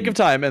 For the sake of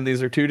time, and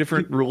these are two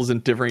different rules in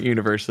different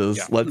universes,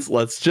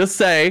 let's just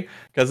say,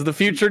 because of the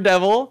Future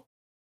Devil,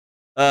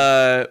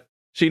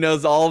 She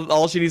knows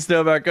all she needs to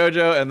know about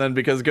Gojo, and then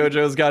because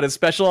Gojo's got his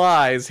special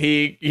eyes,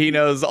 he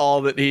knows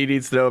all that he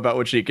needs to know about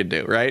what she can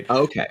do, right?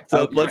 Okay.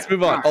 So let's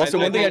move on. Alright, Also,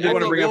 one thing I did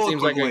want to bring up.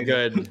 seems like a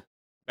good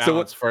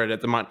balance for it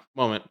at the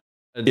moment.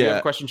 Do you have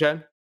a question,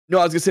 Chad? No,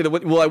 I was gonna say the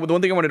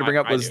one thing I wanted to bring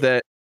up I was do.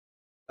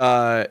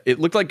 that it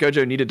looked like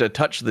Gojo needed to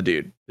touch the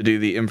dude to do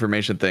the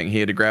information thing. He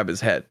had to grab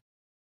his head.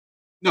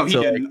 No, he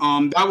So, didn't.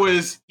 That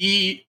was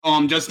he.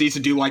 Just needs to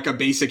do like a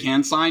basic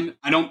hand sign.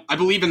 I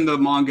believe in the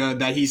manga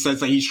that he says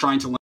that he's trying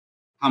to learn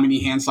how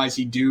many hand signs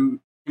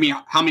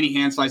how many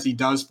hand signs he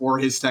does for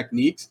his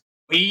techniques.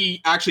 But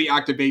he actually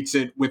activates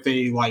it with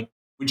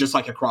just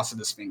like a cross of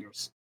his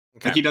fingers.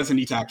 Okay. Like he doesn't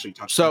need to actually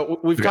touch. So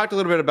we've talked a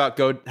little bit about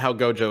how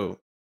Gojo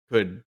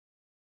could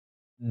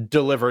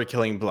deliver a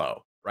killing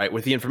blow, right?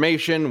 With the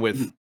information,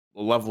 with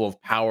the level of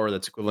power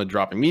that's equivalent to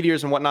dropping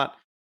meteors and whatnot.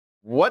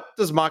 What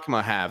does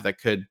Makima have that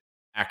could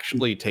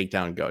actually take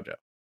down Gojo?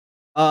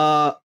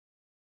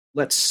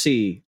 Let's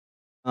see.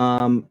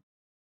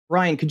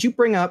 Ryan, could you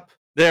bring up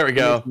There we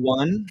go.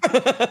 one?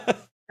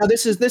 Now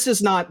this image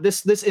is not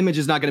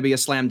going to be a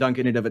slam dunk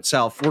in and of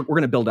itself. We're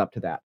going to build up to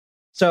that.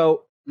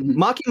 So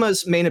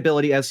Makima's main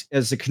ability as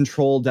a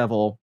control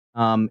devil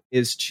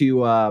is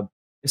to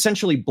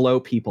essentially blow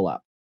people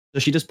up. So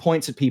she just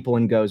points at people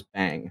and goes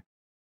bang.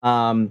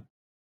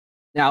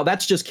 Now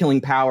that's just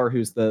killing Power,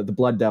 who's the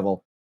blood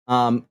devil.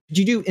 Could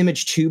you do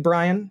image 2,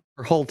 Brian?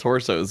 Her whole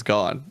torso is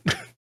gone.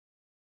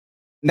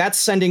 That's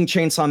sending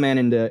Chainsaw Man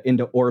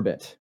into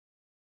orbit.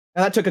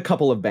 Now that took a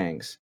couple of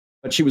bangs,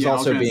 but she was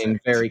also being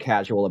very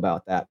casual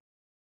about that.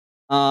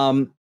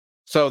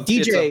 So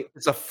DJ,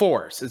 it's a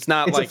force. It's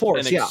not like an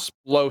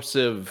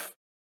explosive.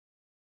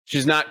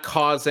 She's not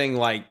causing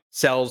like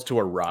cells to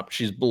erupt.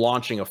 She's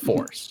launching a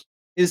force.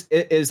 Is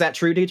that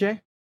true, DJ?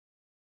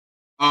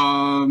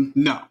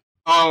 No.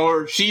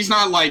 Or she's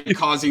not like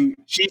causing.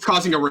 She's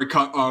causing a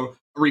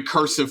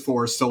recursive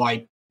force to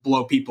like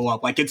blow people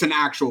up. Like it's an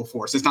actual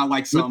force. It's not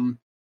like some.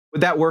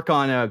 Would that work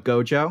on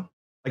Gojo?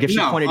 Like if she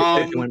pointed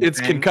at it, it's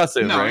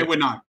concussive, no, right? it would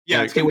not.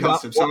 Yeah, it's It would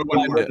concussive. not- So it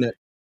wouldn't work.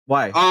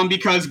 Why?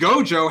 Because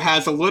Gojo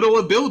has a little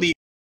ability,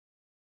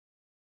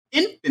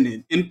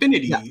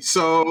 infinity. Yeah.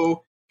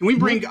 So can we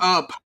bring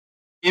up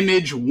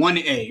image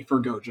 1A for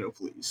Gojo,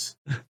 please?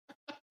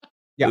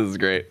 Yeah. This is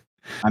great.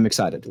 I'm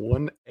excited.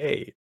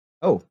 1A.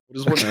 Oh, What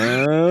is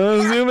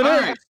 1A? Zoom it All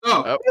in. right,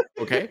 so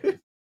Okay.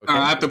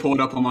 I have to pull it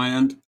up on my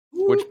end.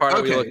 Which part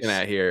are we Okay. looking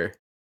at here?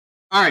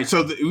 All right,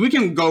 so we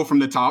can go from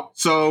the top.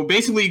 So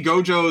basically,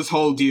 Gojo's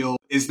whole deal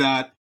is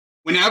that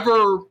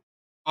whenever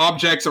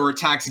objects or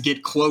attacks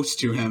get close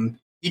to him,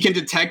 he can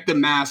detect the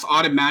mass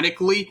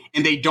automatically,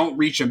 and they don't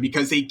reach him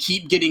because they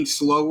keep getting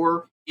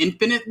slower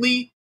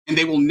infinitely, and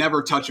they will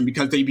never touch him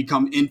because they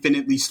become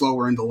infinitely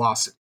slower in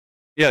velocity.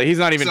 Yeah, he's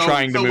not even So-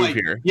 trying to so, move like,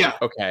 here. Yeah,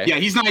 Okay. yeah,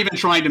 he's not even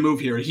trying to move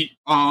here.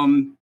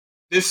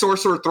 This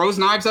sorcerer throws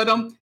knives at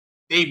him.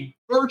 They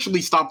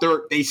virtually stop.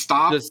 They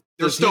stop. Does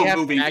They're he still have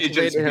moving. to It activate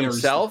just it varies.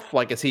 himself?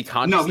 Like, is he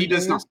consciously No, he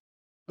does doing not. this?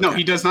 No, Okay.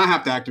 he does not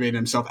have to activate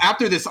himself.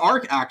 After this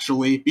arc,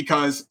 actually,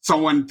 because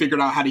someone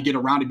figured out how to get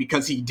around it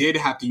because he did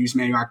have to use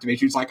manual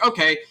activation. He's like,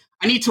 okay,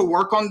 I need to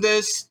work on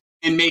this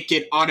and make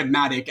it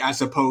automatic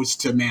as opposed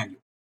to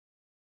manual.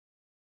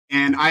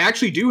 And I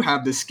actually do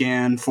have the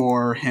scan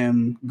for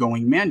him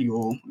going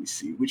manual. Let me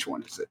see, which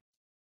one is it?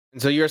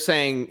 And so you're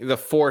saying the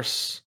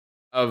force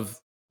of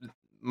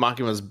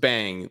Makima's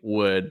bang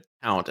would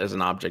count as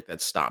an object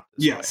that's stopped.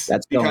 this Yes,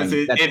 That's because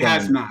going- it, that's it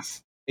has going.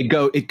 mass.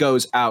 it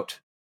goes out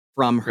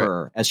from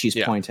her as she's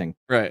Yeah. pointing.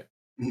 Right.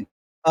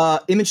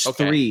 Image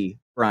Okay. 3,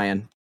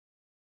 Brian.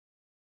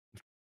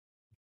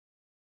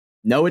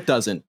 No, it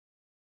doesn't.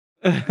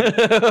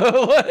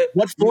 What?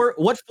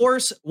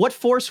 What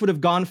force would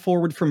have gone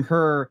forward from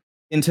her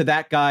into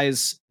that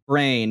guy's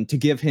brain to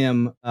give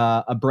him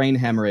a brain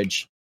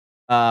hemorrhage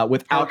Her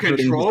without hurting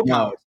his control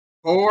power. nose?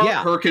 Or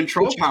Yeah. her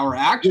control Which- power,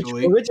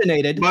 actually. Which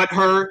originated But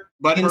her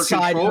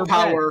inside control her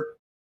power,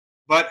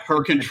 but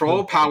her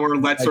control power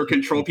lets her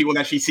control people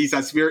that she sees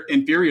as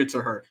inferior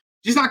to her.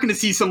 She's not going to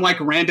see some like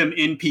random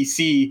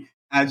NPC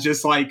as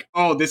just like,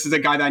 oh, this is a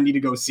guy that I need to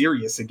go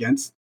serious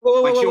against.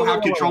 Like she'll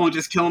have control and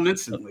just kill him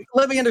instantly.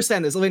 Let me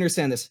understand this.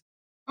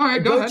 All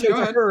right, go ahead.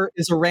 Gojo to her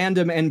is a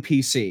random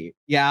NPC.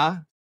 Yeah.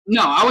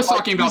 No, I was Like,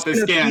 talking about the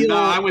he's gonna scan. No, feel-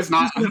 I was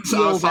not. he's I gonna was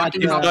feel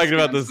talking that, about I'm talking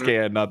about the sir.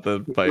 scan, not the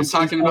I'm fight.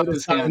 talking about the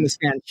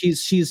scan.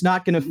 She's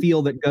not going to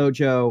feel that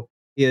Gojo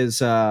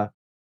is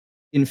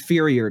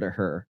inferior to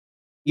her,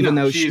 even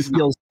No, though she she is not.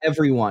 feels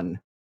everyone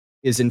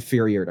is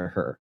inferior to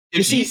her.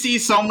 If she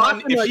sees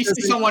someone,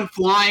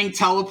 flying,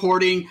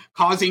 teleporting,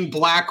 causing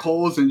black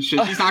holes and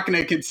shit, she's not going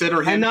to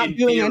consider him I'm not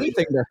doing inferior.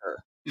 anything to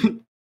her. She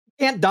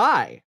can't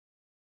die.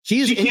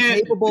 She's She can't-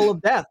 incapable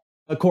of death,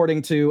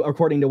 according to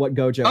what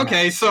Gojo. has.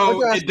 Okay, so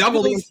Gojo has it to kill the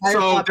doubles. entire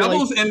Doubles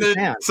population in of the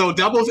Japan.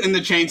 Doubles in the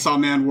Chainsaw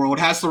Man world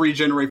has to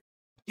regenerate.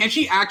 Can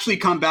she actually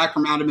come back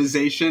from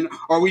atomization,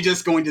 or are we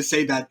just going to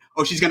say that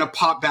she's going to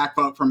pop back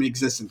up from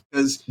existence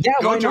because Yeah,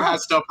 why Gojo not?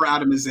 has stuff for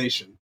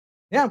atomization?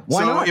 Yeah,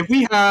 why so not? if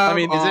we have, I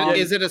mean,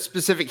 Is it a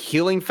specific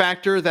healing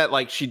factor that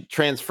like she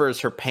transfers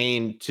her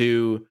pain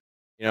to,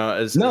 You know,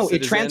 as No, a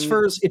it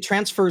citizen.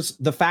 transfers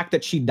the fact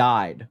that she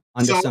died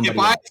onto So somebody if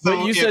I, else. But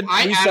so you if said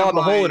I we saw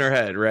the hole in atomize- her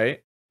head,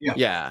 right?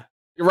 Yeah,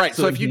 you're right.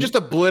 So So if you he- just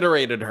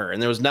obliterated her and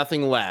there was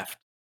nothing left,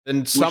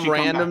 then some she come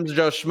random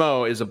Joe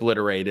Schmo is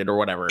obliterated or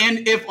whatever.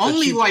 And if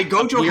only she like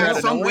Gojo appear out has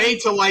of some nowhere? way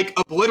to like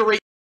obliterate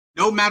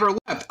no matter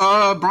left.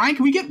 Brian,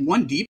 can we get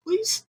 1D,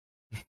 please?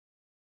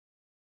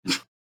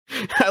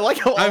 I like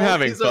how I'm all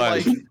having these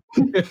are fun.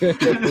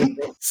 like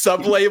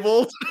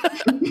sub-labeled.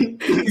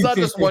 It's not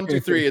just 1, 2,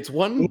 3. It's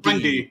 1D,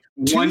 1D.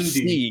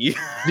 1D. 2C.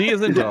 D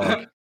is in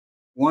dog.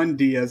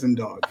 1D as in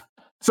dog.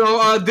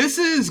 So this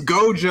is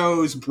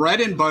Gojo's bread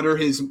and butter.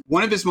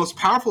 One of his most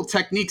powerful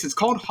techniques. It's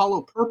called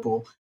Hollow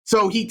Purple.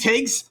 So he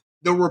takes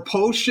the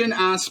repulsion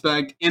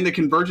aspect and the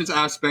convergence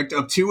aspect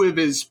of two of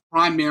his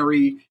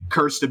primary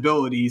cursed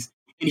abilities,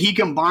 and he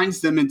combines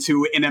them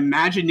into an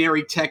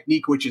imaginary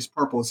technique, which is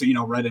purple. So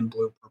red and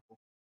blue, purple.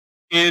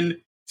 And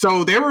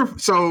so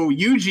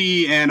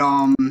Yuji and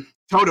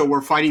Toto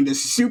were fighting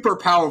this super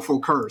powerful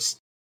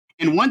curse.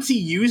 And once he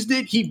used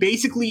it, he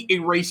basically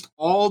erased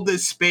all the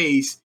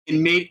space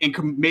and made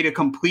a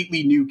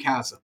completely new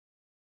chasm.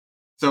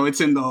 So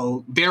it's in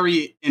the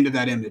very end of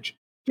that image.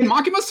 Can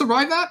Makima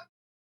survive that?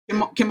 Can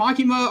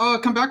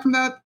Makima come back from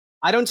that?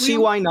 I don't see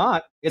Leo? why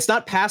not. It's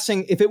not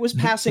passing. If it was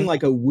passing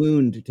like a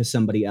wound to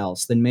somebody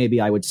else, then maybe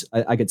I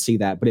could see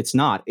that. But it's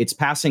not. It's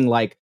passing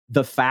like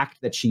the fact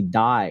that she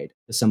died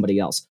to somebody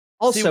else.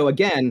 Also,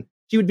 again,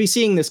 she would be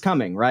seeing this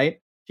coming, right?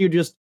 She would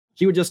just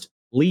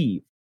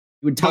leave.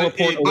 She would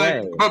teleport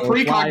away. But or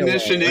fly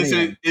precognition away,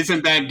 anything.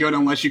 isn't that good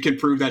unless you can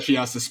prove that she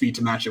has the speed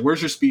to match it.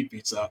 Where's your speed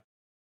feats at?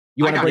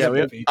 You I want to got bring you. up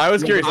Yeah, the feat. I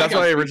was curious. I That's got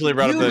why I you. originally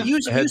brought up the you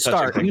head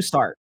touching thing.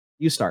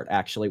 You start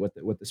actually with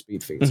the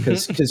speed feeds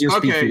because your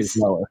speed Okay. feed is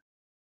lower.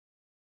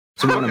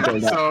 So we want to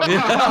build up. So, okay,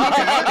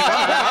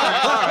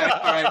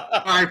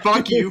 all right.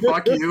 Fuck you.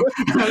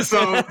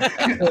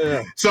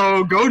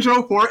 So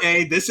Gojo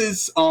 4A. This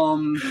is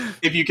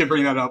if you could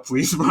bring that up,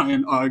 please,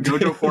 Brian.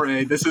 Gojo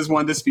 4A. This is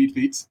one of the speed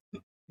feats.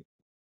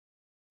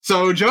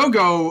 So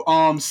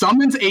Jogo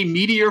summons a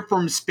meteor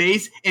from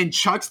space and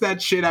chucks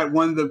that shit at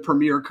one of the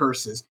premier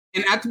curses.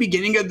 And at the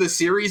beginning of the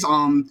series,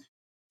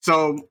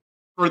 so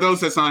for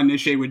those that's not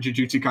initiated with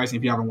Jujutsu Kaisen,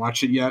 if you haven't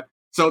watched it yet,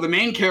 so the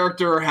main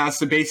character has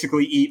to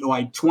basically eat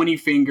like 20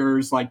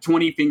 fingers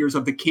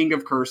of the King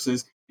of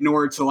Curses in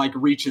order to like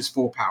reach his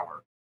full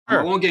power. I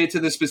Sure. won't get into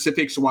the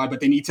specifics why, but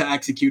they need to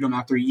execute him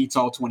after he eats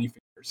all 20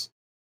 fingers.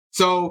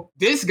 So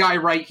this guy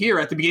right here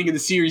at the beginning of the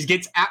series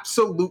gets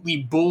absolutely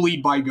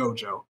bullied by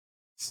Gojo.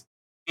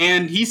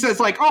 And he says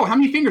like, oh, how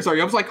many fingers are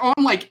you? I was like, oh,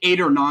 I'm like 8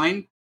 or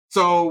 9.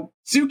 So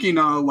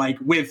Sukuna, like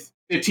with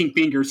 15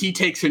 fingers, he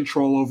takes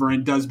control over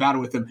and does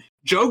battle with him.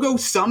 Jogo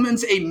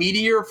summons a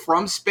meteor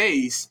from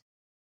space,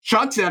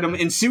 chucks at him,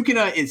 and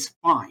Sukuna is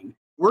fine.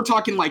 We're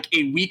talking like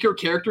a weaker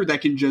character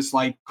that can just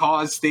like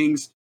cause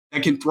things,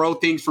 that can throw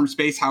things from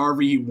space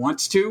however he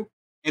wants to.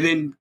 And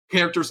then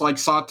characters like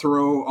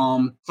Satoru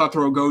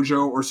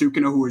Gojo or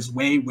Sukuna, who is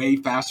way, way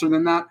faster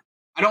than that.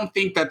 I don't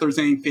think that there's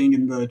anything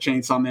in the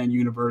Chainsaw Man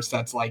universe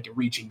that's like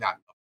reaching that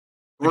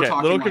level. Okay, a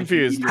little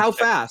confused. meteor- How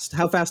fast?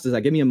 How fast is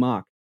that? Give me a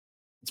Mach.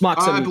 It's Mach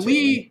I 72.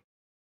 believe.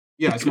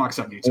 Yeah, it's Mach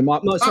 72. Or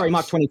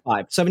Mach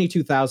 25.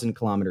 72,000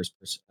 kilometers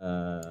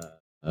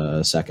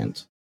per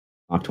second.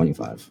 Mach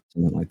 25,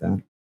 something like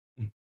that.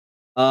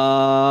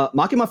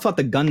 Makima fought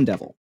the Gun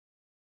Devil,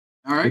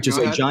 All right, which is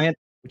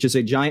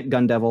a giant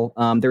gun devil.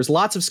 There's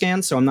lots of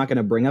scans, so I'm not going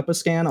to bring up a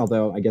scan.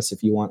 Although I guess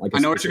if you want, like, I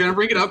know what you're going to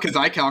bring it up because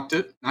I calced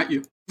it, not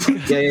you.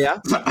 Yeah.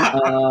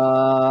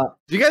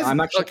 You guys, I'm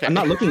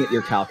not looking at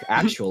your calc.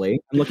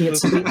 Actually, I'm looking at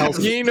something else.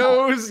 He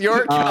knows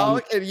your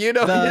calc, and you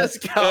know his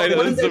calc. I know,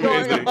 What is this is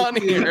going amazing. on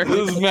here?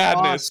 This is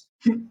madness.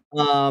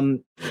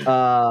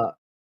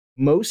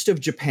 Most of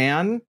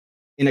Japan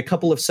in a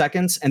couple of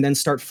seconds, and then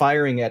start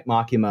firing at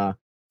Makima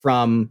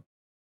from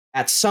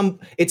at some.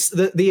 It's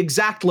the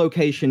exact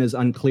location is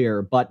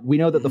unclear, but we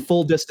know that the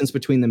full distance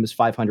between them is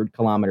 500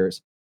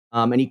 kilometers,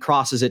 and he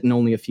crosses it in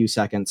only a few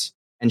seconds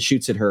and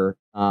shoots at her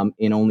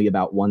in only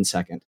about 1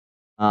 second.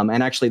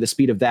 And actually, the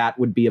speed of that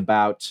would be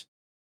about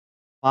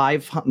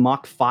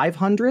Mach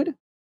 500,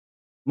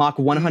 Mach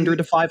 100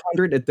 to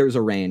 500. There's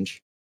a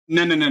range.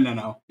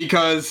 No.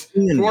 Because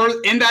in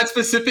that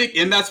specific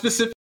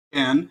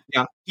scan,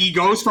 Yeah. he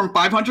goes from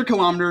 500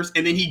 kilometers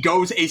and then he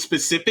goes a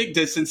specific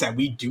distance that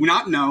we do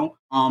not know.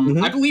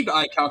 Mhm. I believe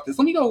I calc this.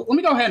 Let me go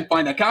ahead and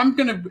find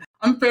that.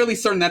 I'm fairly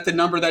certain that the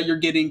number that you're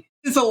getting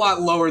is a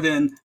lot lower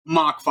than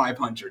Mach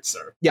 500,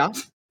 sir.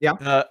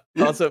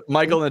 Also,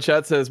 Michael in the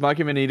chat says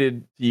Makima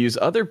needed to use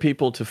other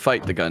people to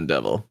fight the Gun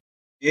Devil.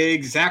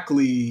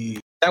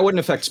 Exactly. That wouldn't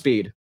affect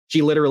speed.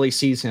 She literally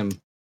sees him,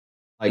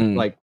 and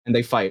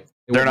they fight.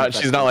 It They're wouldn't not.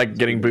 affect She's not speed. like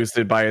getting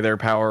boosted by their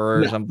power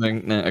or No.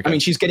 something. No, okay. I mean,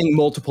 she's getting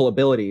multiple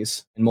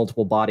abilities and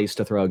multiple bodies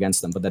to throw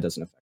against them, but that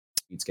doesn't affect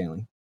speed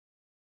scaling.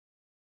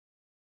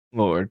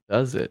 Lord,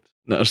 does it?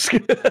 No, just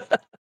kidding.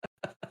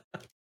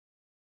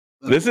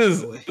 This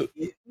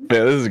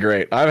is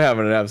great. I'm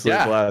having an absolute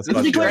Yeah, blast. this is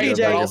Watching great.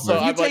 DJ, But also, you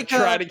I'm like take,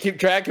 trying to keep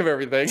track of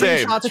everything.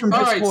 Same. Shots from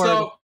All right, Discord.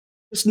 so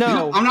Just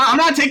no. I'm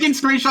not taking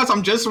screenshots.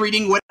 I'm just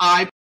reading what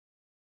I.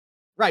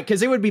 Right,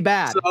 because it would be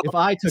bad if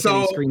I took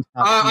any screenshots.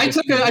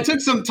 I took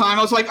some time.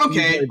 I was like,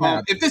 okay, really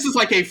bad. if this is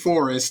like a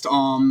forest,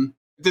 if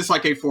this is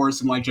like a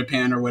forest in like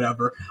Japan or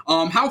whatever,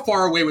 how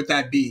far away would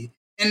that be?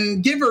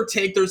 And give or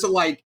take, there's a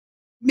like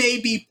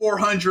maybe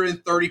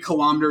 430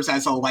 kilometers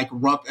as a like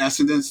rough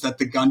estimate that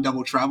the Gun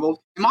Devil traveled.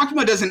 And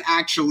Makima doesn't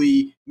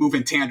actually move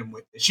in tandem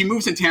with it. She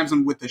moves in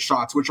tandem with the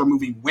shots, which are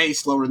moving way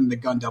slower than the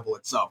Gun Devil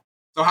itself.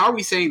 So how are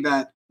we saying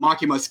that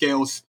Makima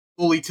scales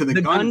fully to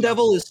the Gun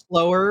Devil is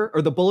slower,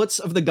 or the bullets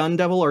of the Gun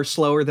Devil are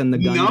slower than the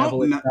Gun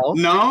Devil itself?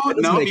 No,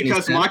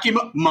 because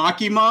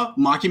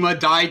Makima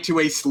died to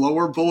a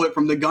slower bullet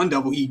from the Gun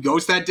Devil. He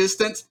goes that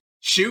distance,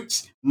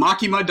 shoots,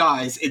 Makima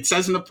dies. It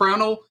says in the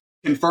panel,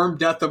 confirmed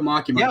death of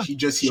Makima. Yeah. She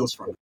just heals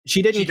from it.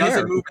 She didn't care. She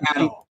doesn't move at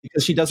all.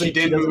 Because she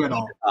didn't move at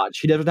all.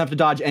 She doesn't have to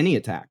dodge any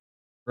attack,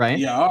 right?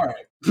 Yeah, all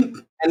right.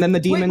 And then the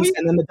demons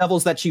and then the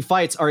devils that she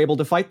fights are able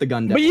to fight the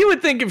Gun Devil. But you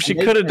would think if she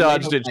could have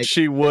dodged it,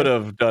 she would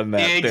have done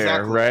that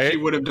there, right? She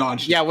would have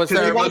dodged it. Yeah, was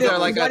there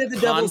like why did the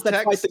devils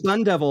that fight the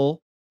Gun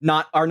Devil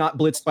are not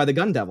blitzed by the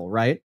Gun Devil,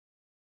 right?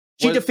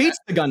 She defeats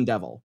the Gun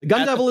Devil. The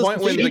Gun Devil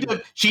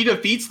is she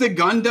defeats the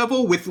Gun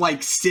Devil with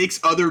like 6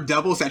 other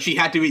devils that she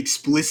had to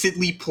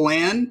explicitly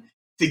plan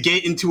to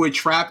get into a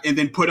trap and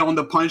then put on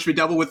the Punishment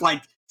Devil with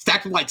like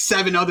stacked with like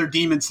 7 other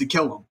demons to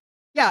kill him.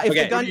 Yeah, if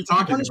the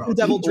Punishment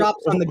Devil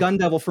drops on the Gun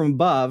Devil from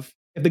above,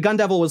 if the Gun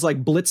Devil was like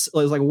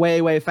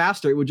way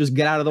faster, it would just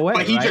get out of the way.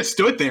 But he just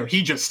stood there.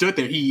 He just stood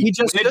there. He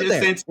just stood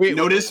there.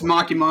 Noticed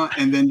Makima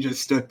and then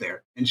just stood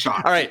there and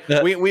shot. All right,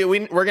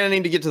 we're gonna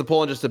need to get to the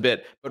poll in just a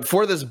bit. But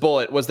for this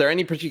bullet, was there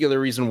any particular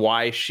reason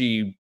why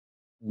she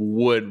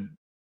would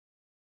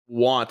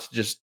want to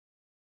just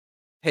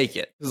take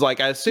it? Because like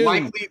I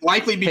assume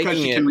likely because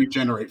she can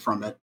regenerate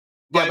from it.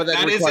 But yeah, but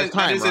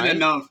that isn't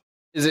enough.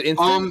 Is it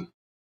instant?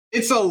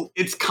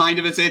 It's kind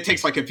of it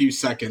takes like a few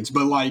seconds,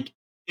 but like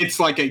it's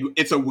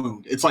a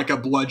wound. It's like a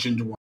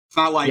bludgeoned wound. It's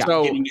not like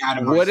getting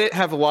atomized. Would it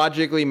have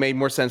logically made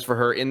more sense for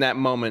her in that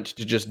moment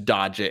to just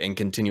dodge it and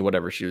continue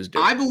whatever she was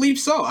doing? I believe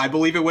so. I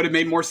believe it would have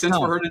made more sense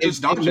for her to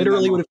just dodge it.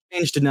 Literally would have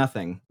changed to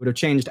nothing. Would have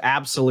changed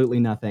absolutely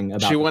nothing.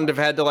 She wouldn't have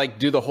had to like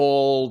do the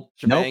whole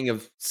shebang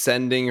of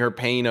sending her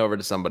pain over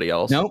to somebody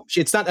else. Nope.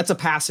 It's not. That's a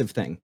passive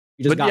thing.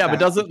 But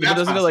doesn't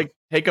it like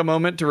take a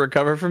moment to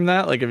recover from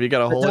that? Like if you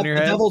got a hole in your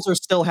head, the devils are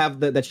still have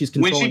that she's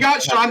controlling. When she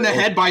got shot in the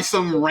head by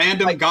some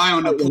random guy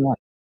on the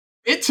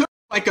it took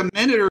like a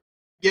minute or to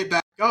get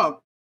back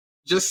up.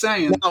 Just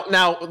saying.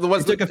 Now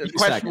was the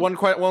question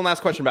one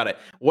last question about it.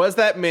 Was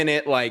that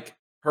minute like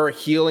her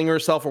healing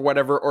herself or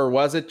whatever, or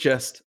was it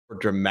just for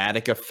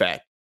dramatic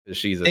effect? Because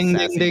she's a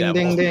sassy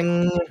devil.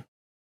 Ding.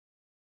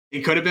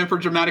 It could have been for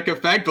dramatic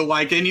effect, but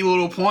like any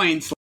little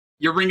points.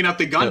 You're bringing up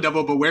the Gun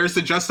Devil, but where's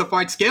the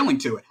justified scaling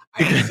to it?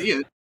 I can see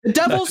it. The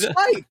devils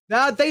fight.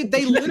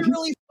 They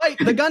literally fight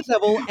the Gun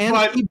Devil, and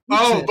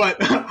but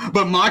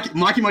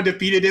Makima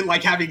defeated it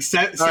like having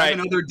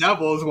seven other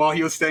devils while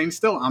he was staying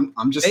still.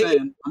 I'm just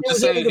saying.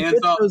 Hands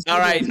up. All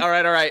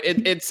right.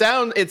 It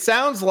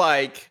sounds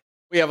like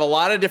we have a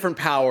lot of different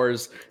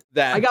powers.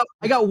 That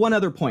I got one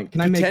other point.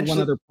 Can I make one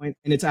other point?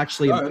 And it's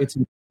actually I'll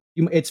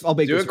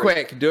make do it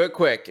quick. Do it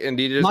quick. And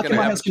DJ's going to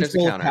have a chance to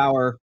counter.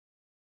 Power,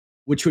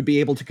 which would be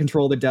able to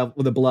control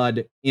the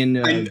blood in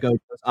Gojo's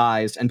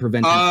eyes and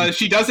prevent him.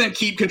 She doesn't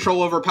keep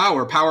control over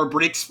power. Power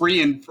breaks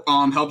free and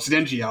helps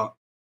Denji out.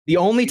 The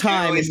only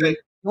time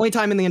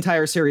in the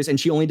entire series, and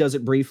she only does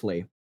it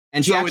briefly.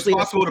 And she actually it's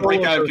possible to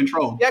break out of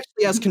control. She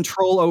actually has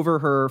control over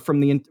her for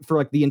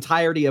the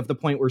entirety of the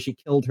point where she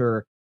killed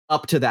her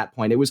up to that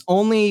point. It was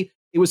only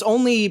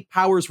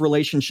Power's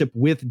relationship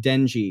with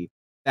Denji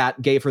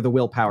that gave her the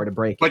willpower to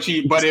break it.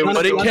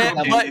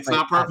 It's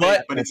not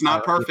perfect. But it's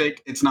not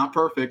perfect. It's not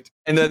perfect.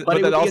 And then,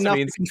 but that also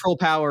means control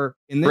power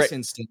in this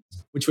instance,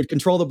 which would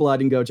control the blood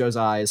in Gojo's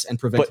eyes and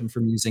prevent him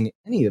from using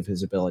any of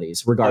his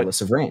abilities, regardless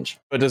of range.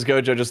 But does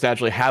Gojo just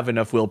naturally have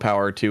enough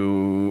willpower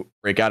to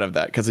break out of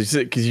that? Because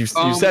you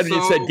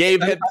said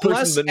Gabe had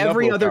unless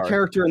every other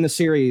character in the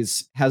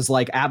series has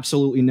like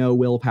absolutely no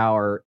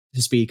willpower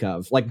to speak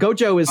of. Like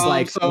Gojo is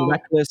a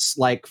reckless,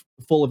 like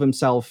full of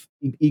himself,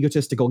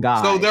 egotistical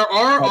guy. So there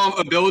are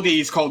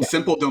abilities called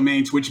simple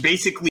domains, which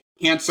basically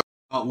cancel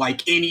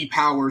like any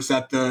powers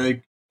that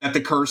the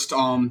cursed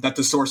that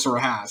the sorcerer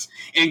has.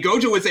 And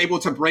Gojo is able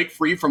to break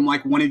free from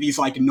like one of these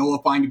like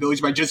nullifying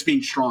abilities by just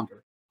being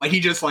stronger. Like he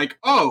just like,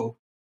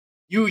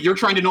 you're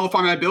trying to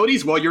nullify my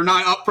abilities? Well, you're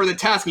not up for the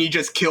task, and he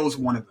just kills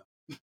one of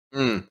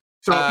them.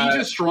 So if he's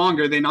just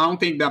stronger, then I don't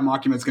think that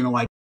Makima is gonna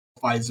like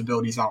nullify his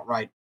abilities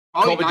outright.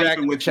 Jack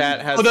with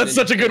chat has that's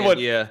such a good one.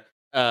 Yeah.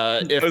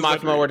 If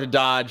Makima were to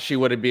dodge, she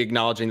would be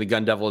acknowledging the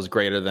Gun Devil is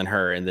greater than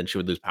her, and then she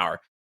would lose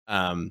power.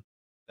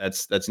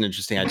 That's an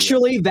interesting idea.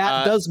 Actually,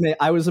 that does make.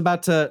 I was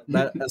about to.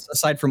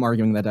 Aside from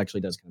arguing, that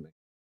actually does kind of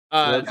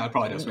make. That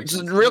probably does make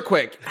sense. Real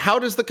quick, how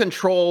does the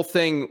control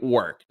thing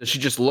work? Does she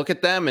just look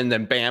at them and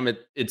then bam, it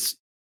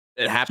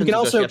happens?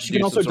 She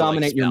can also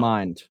dominate your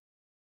mind.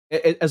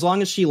 As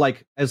long as she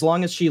looks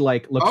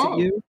at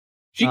you.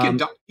 He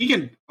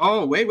can.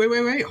 Oh, wait.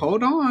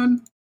 Hold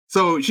on.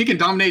 So she can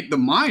dominate the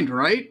mind,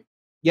 right?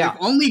 Yeah. If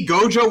only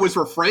Gojo was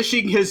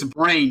refreshing his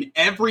brain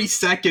every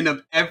second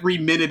of every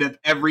minute of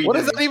every What day.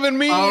 does that even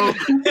mean?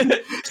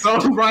 So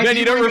Ryan, Then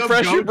you don't bring up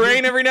refresh your Gojo-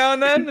 brain every now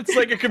and then? It's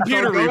like a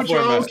computer So Gojo,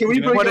 reformat. can we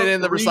you know? bring Put up it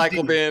in the 3D?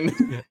 recycle bin.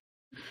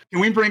 Can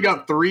we bring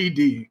up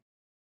 3D?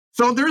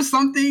 So there's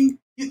something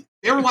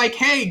they were like,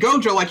 "Hey,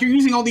 Gojo, like you're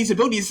using all these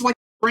abilities, it's like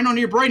brain on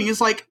your brain."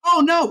 He's like,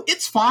 "Oh no,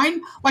 it's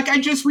fine. Like I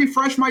just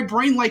refresh my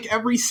brain like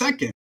every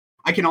second.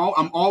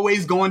 I'm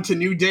always going to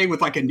New Day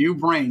with like a new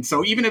brain.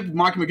 So even if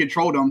Makima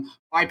controlled him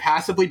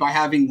passively by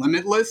having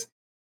Limitless,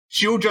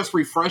 she'll just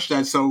refresh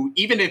that. So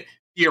even if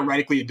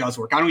theoretically it does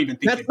work, I don't even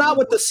think That's not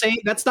what the same.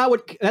 That's not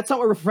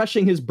what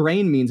refreshing his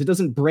brain means. It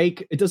doesn't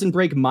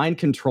break mind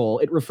control.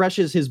 It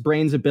refreshes his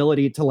brain's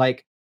ability to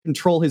like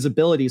control his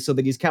abilities so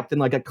that he's kept in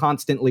like a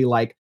constantly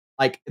like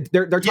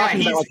they're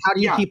talking about like how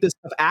do you keep this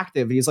stuff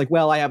active? And he's like,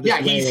 well, I have this.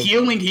 Yeah, he's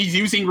healing. He's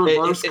using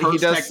reverse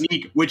curse does-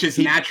 technique, which is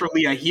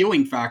naturally a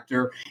healing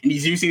factor, and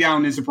he's using that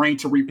on his brain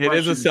to refresh. It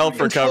is a his brain.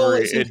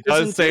 self-recovery. Control It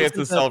does say it's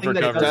a isn't the thing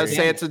that it It self-recovery. does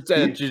say it's a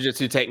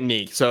jujitsu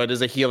technique, so it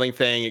is a healing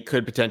thing. It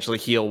could potentially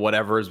heal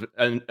whatever is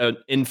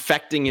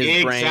infecting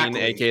his brain,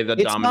 Exactly. aka the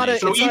It's not domination.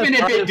 So It's not even if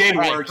part it of did the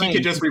work, he brain.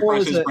 could just Control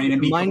refresh is his a brain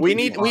and be mind- we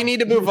need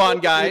to move on,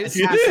 guys.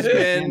 This has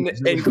been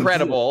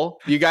incredible.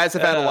 You guys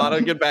have had a lot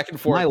of good back and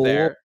forth My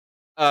there.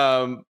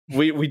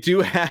 We do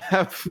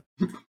have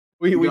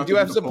we do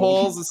have some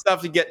polls and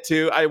stuff to get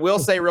to. I will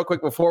say real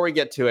quick before we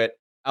get to it.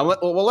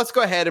 Let's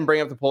go ahead and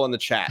bring up the poll in the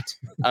chat.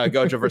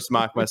 Gojo versus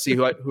Makima. See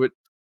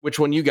which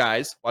one you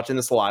guys watching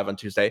this live on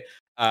Tuesday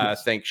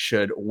think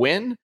should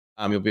win.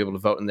 You'll be able to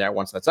vote in there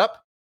once that's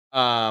up.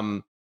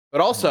 But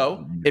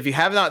also, if you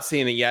have not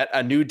seen it yet,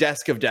 a new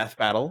Desk of Death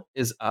battle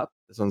is up.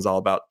 This one's all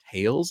about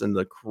Tails and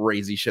the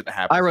crazy shit that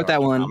happens. I wrote in that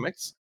Archie one.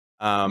 Comics.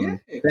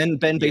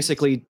 Ben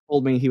basically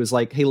told me, he was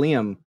like, hey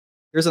Liam,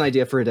 here's an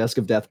idea for a Desk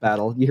of Death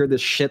battle. You hear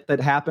this shit that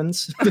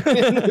happens?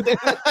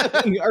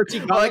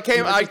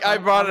 I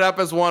brought it up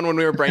as one when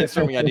we were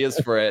brainstorming ideas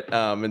for it,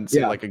 and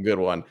seemed like a good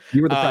one.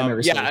 You were the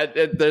primary.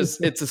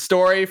 It's a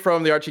story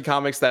from the Archie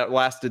comics that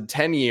lasted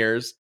 10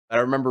 years that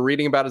I remember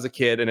reading about as a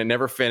kid, and it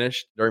never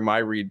finished during my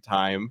read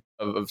time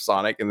of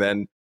Sonic. And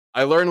then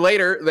I learned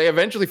later they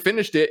eventually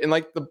finished it in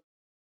like the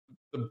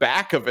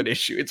back of an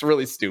issue. It's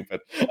really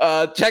stupid.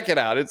 Check it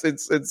out.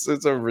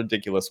 It's a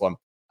ridiculous one.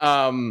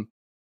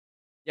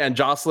 And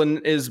Jocelyn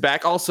is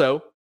back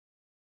also.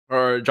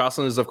 Or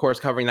Jocelyn is, of course,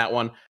 covering that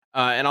one.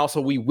 And also,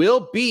 we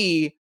will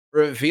be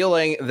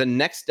revealing the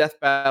next Death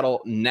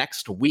Battle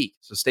next week.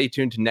 So stay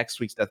tuned to next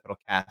week's Death Battle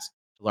cast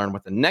to learn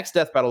what the next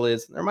Death Battle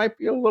is. There might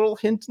be a little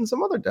hint in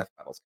some other Death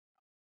Battles.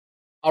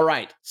 All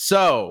right.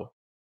 So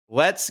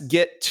let's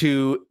get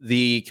to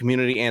the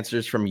community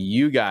answers from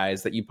you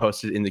guys that you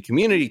posted in the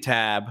community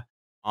tab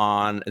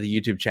on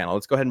the YouTube channel.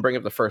 Let's go ahead and bring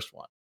up the first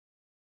one.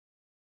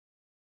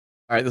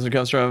 All right, this one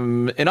comes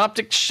from An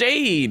Optic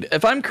Shade.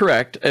 If I'm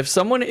correct, if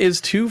someone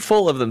is too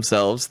full of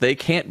themselves, they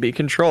can't be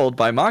controlled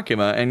by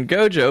Makima, and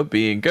Gojo,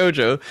 being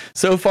Gojo,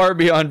 so far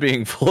beyond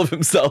being full of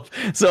himself.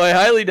 So I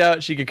highly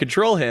doubt she could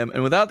control him,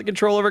 and without the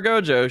control over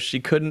Gojo, she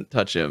couldn't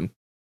touch him.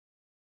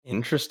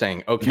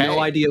 Interesting. Okay. No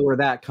idea where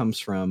that comes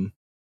from.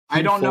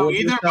 I don't know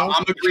either, but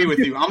I'm agreeing with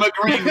you. I'm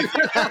agreeing with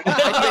you.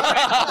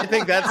 I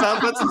think that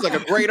sounds like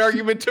a great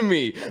argument to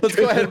me. Let's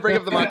go ahead and bring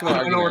up the Makima I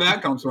don't know where argument.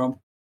 that comes from.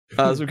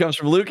 This one comes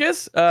from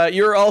Lucas.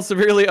 You're all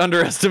severely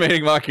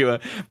underestimating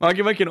Makima.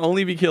 Makima can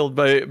only be killed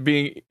by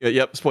being...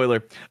 yep,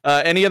 spoiler.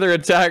 Any other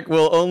attack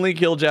will only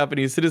kill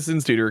Japanese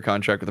citizens due to her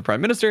contract with the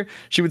Prime Minister.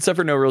 She would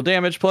suffer no real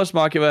damage. Plus,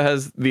 Makima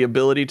has the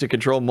ability to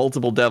control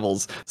multiple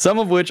devils, some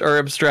of which are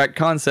abstract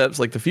concepts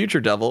like the Future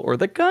Devil or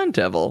the Gun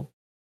Devil.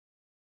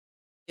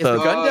 Is the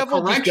Gun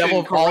Devil just devil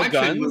of all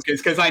guns? Lucas,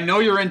 because I know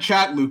you're in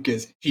chat,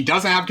 Lucas. She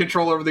doesn't have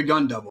control over the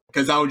Gun Devil,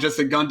 because that was just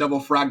a Gun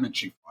Devil fragment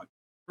she fought.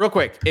 Real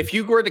quick, if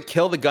you were to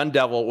kill the Gun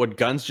Devil, would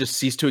guns just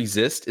cease to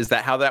exist? Is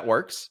that how that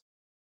works?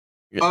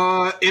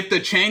 If the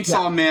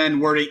Chainsaw Man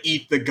were to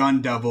eat the Gun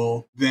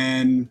Devil,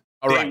 then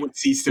they would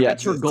cease to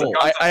That's her exist. goal.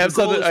 I have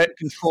The goal something... is to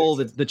control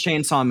the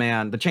Chainsaw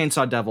Man, the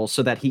Chainsaw Devil,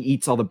 so that he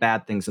eats all the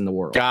bad things in the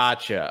world.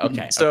 Gotcha.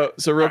 Okay. So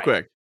real All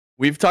quick,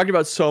 we've talked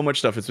about so much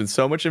stuff. It's been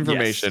so much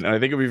information, and I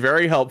think it'd be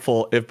very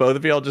helpful if both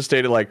of y'all just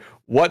stated like,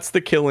 what's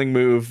the killing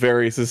move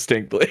very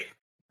succinctly,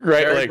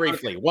 right? Very Like,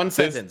 briefly, one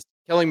sentence.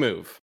 Killing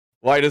move.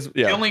 why does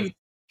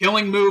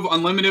Killing move,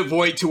 Unlimited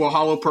Void to a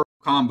Hollow Pearl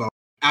combo.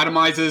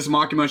 Atomizes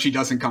Makima, she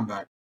doesn't come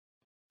back.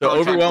 So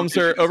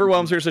Contract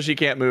overwhelms her so she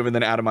can't move, and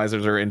then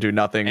atomizes her into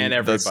nothing. And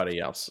That's- everybody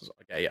else.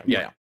 Okay,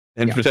 yeah.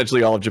 and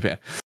potentially all of Japan.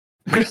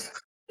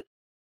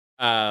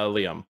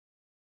 Liam.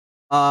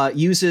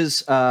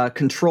 Uses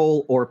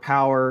control or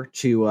power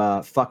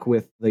to fuck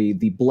with the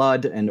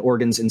blood and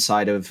organs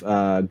inside of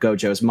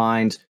Gojo's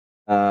mind,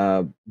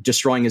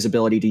 destroying his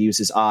ability to use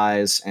his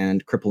eyes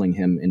and crippling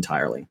him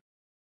entirely.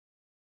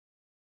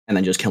 And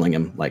then just killing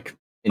him like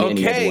in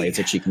any of the ways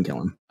that she can kill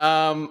him.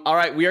 All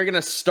right, we are going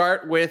to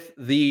start with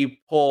the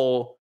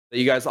poll that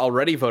you guys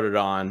already voted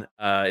on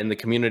in the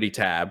community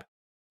tab.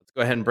 Let's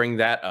go ahead and bring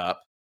that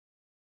up.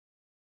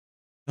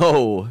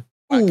 Oh,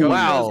 Gojo's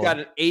wow. got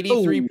an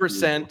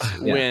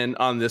 83% win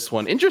on this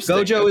one. Interesting.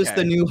 Gojo is Okay.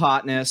 the new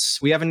hotness.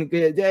 We haven't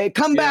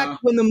come back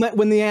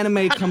when the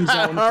anime comes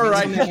out. All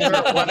right,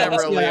 sure, whatever,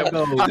 Let's see how Liam. it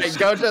goes. All right,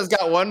 Gojo's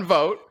got 1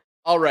 vote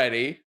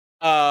already.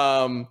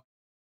 I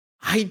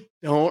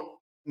don't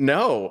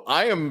know.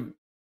 I'm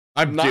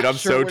not I'm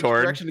sure so which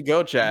torn. direction to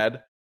go,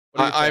 Chad.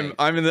 What do you think?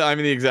 I'm in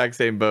the exact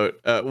same boat.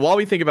 While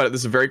we think about it,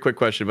 this is a very quick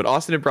question, but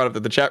Austin had brought up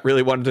that the chat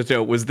really wanted to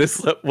know: was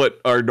this what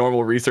our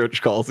normal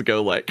research calls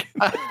go like?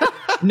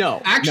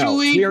 No,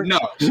 Actually, we're- no.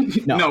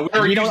 no.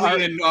 We're We don't-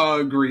 usually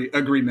in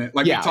agreement.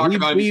 Like yeah, we talk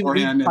about it we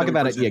beforehand. and talk then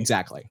about we it present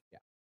exactly. Yeah.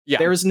 Yeah.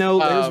 There's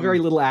very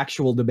Um, little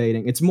actual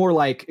debating. It's more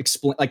like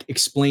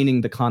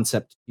explaining the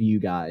concept to you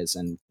guys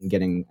and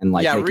getting and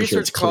like yeah, making sure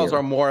research it's calls clear.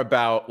 are more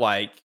about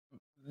like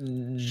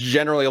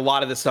generally a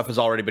lot of this stuff has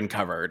already been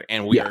covered,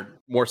 and we Yeah. are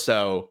more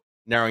so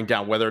narrowing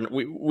down whether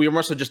we are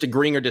more so just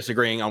agreeing or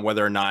disagreeing on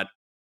whether or not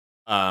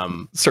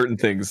Certain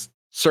things.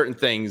 certain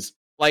things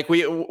like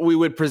we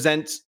would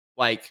present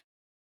like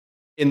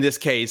in this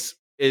case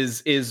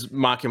is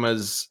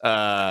Makima's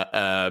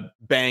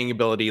bang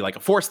ability like a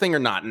force thing or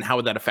not, and how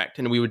would that affect,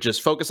 and we would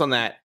just focus on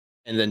that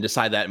and then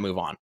decide that and move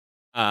on.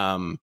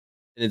 And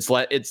it's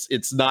not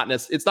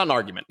an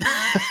argument.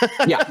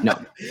 Yeah, no.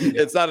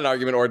 It's not an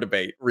argument or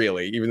debate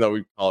really, even though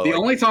we call it The like,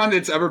 only time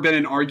it's ever been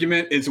an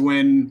argument is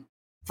when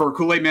for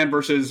Kool-Aid Man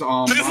versus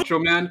Macho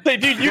Man. Hey,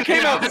 dude, you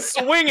came out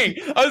swinging.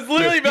 I was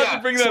literally about to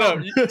bring that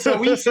up. So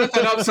we set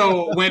that up.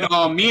 So when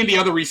me and the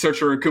other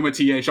researcher, Akuma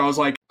TH, I was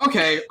like,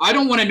 okay, I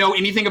don't want to know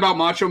anything about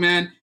Macho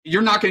Man.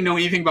 You're not going to know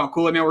anything about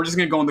Kool-Aid Man. We're just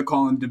going to go in the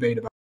call and debate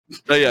about it.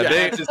 Oh, yeah,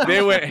 Yeah,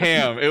 they went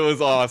ham. It was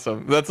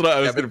awesome. That's what I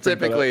was yeah, going but to bring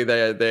that up.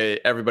 typically they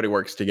everybody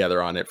works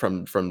together on it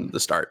from the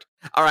start.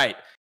 All right.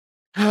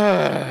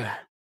 I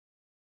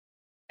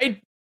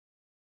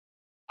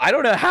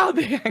don't know how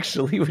they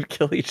actually would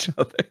kill each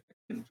other.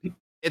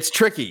 It's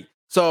tricky.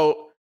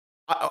 So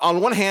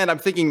on one hand, I'm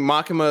thinking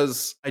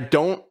Makima's. I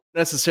don't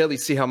necessarily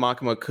see how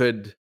Makima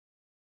could.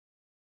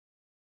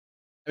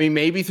 I mean,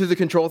 maybe through the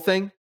control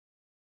thing,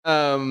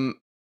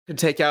 could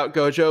take out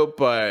Gojo,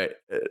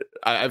 but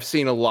I've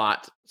seen a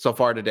lot so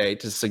far today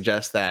to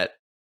suggest that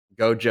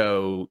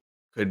Gojo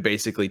could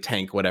basically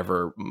tank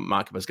whatever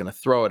Makima's going to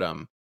throw at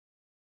him.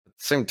 At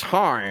the same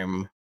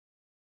time,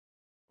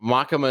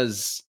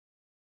 Makima's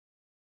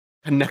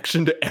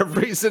connection to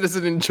every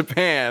citizen in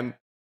Japan.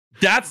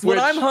 That's what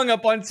Which- I'm hung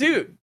up on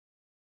too.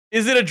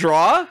 Is it a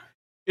draw?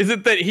 Is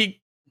it that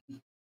he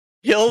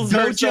kills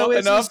Gojo himself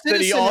is a enough that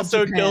he citizen of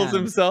also Japan. kills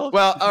himself?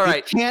 Well, all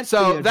right. can't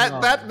So be a draw.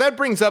 that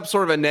brings up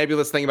sort of a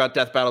nebulous thing about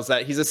death battles,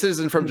 that he's a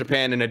citizen from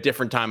Japan in a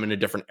different time in a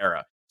different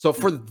era. So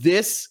for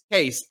this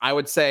case, I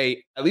would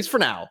say, at least for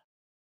now,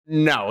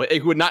 no,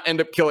 it would not end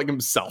up killing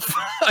himself.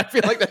 I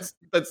feel like that's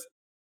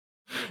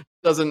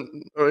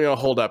doesn't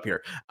hold up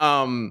here.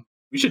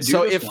 We should do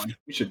So this if- one.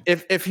 We should.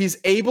 If he's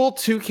able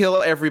to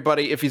kill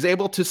everybody, if he's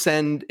able to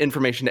send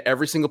information to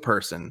every single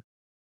person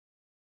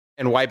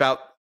and wipe out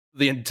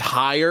the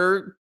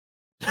entire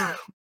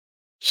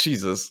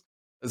Jesus,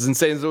 as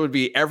insane as it would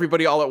be,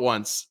 everybody all at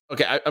once.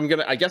 Okay,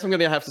 I guess I'm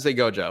gonna have to say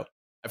Gojo.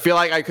 I feel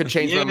like I could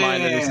change my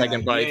mind in a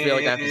second, but I feel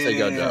like I have to say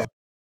Gojo.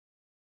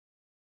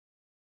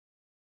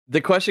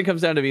 The question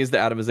comes down to me is the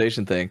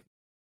atomization thing,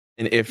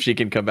 and if she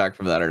can come back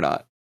from that or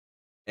not.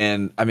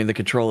 And I mean, the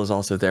control is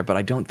also there, but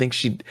I don't think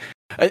she.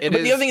 But the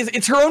other thing is,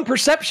 it's her own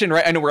perception,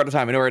 right? I know we're out of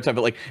time.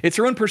 But like, it's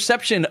her own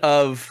perception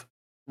of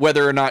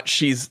whether or not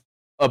she's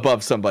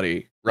above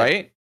somebody,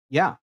 right?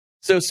 Yeah.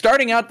 So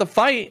starting out the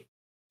fight,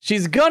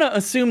 she's gonna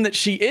assume that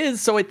she is.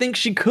 So I think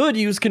she could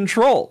use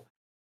control.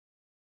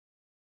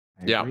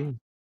 I Yeah. agree.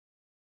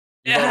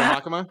 You vote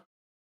on Makima?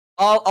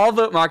 I'll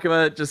vote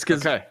Makima just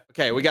because.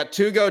 Okay, we got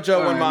 2 Gojo,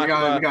 All 1 right,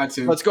 Makima. we got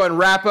to. Let's go ahead and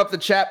wrap up the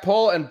chat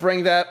poll and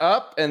bring that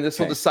up, and this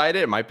will Okay. decide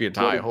it. It might be a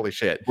tie. What- Holy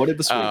shit. What did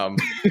the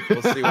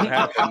We'll see what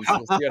happens.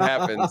 We'll see what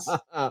happens.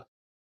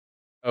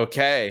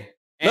 Okay.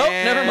 Nope,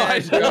 And never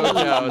mind.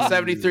 Gojo,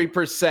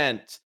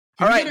 73%.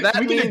 All Can we right, get a- that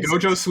can we get a means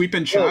Gojo sweep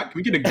in chat? Can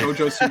we get a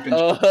Gojo sweep in chat?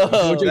 Oh,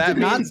 Gojo that did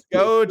not means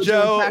sweep. Gojo, in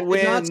Gojo fact,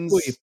 did not wins.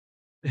 sweep.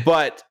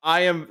 But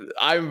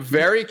I'm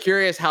very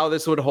curious how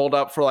this would hold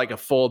up for like a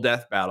full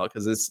death battle,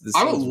 because this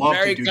I would is love to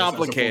very do this as a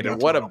full complicated.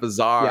 death What a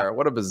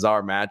battle.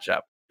 bizarre matchup.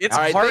 it's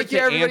All right, hard thank you,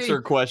 to everybody.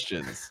 answer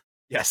questions.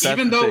 Yes. That's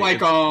even the though thing.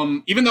 like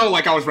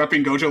I was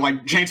repping Gojo,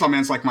 like Chainsaw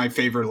Man's like my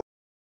favorite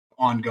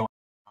ongoing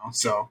now,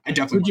 so I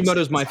definitely want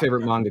to Fujimoto's see my this favorite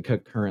happen. manga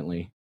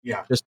currently.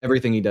 Yeah. Just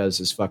everything he does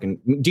is fucking.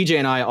 DJ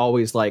and I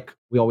always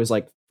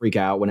freak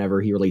out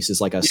whenever he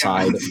releases like a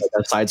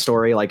side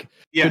story. Like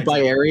Yeah,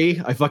 Goodbye Eri.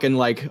 I fucking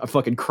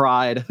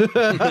cried. All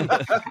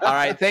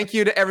right. Thank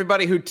you to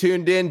everybody who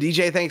tuned in.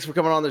 DJ, thanks for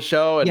coming on the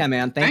show and Yeah,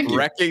 man. Thank Thank you.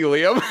 wrecking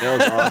Liam. That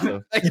was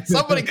awesome.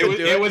 Somebody could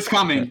do it it. was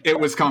coming. It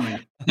was coming.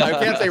 I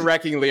can't say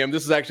wrecking Liam.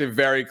 This is actually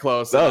very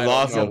close. That was I don't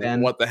awesome, know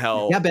Ben. What the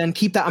hell? Yeah, Ben. I'm gonna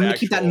keep that in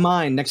Actual-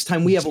 mind next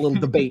time we have a little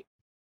debate.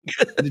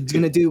 It's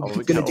gonna do.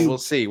 It's gonna do. We'll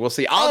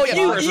see. I'll get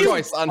first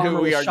choice on who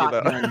we argue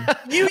though.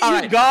 You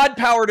God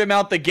powered him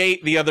out the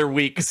gate the other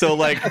week, so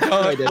like,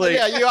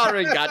 yeah, you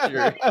already got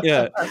your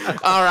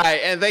All right,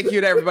 and thank you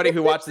to everybody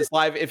who watched this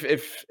live.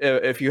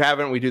 If you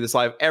haven't, we do this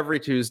live every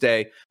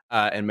Tuesday,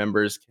 and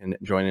members can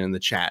join in the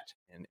chat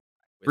and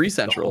Free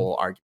Central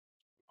argument.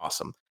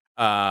 Awesome.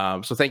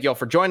 So thank you all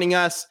for joining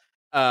us.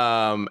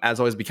 As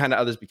always, be kind to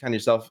others, be kind to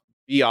yourself,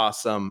 be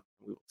awesome.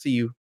 We will see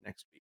you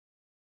next week.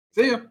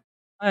 See ya.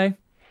 Bye.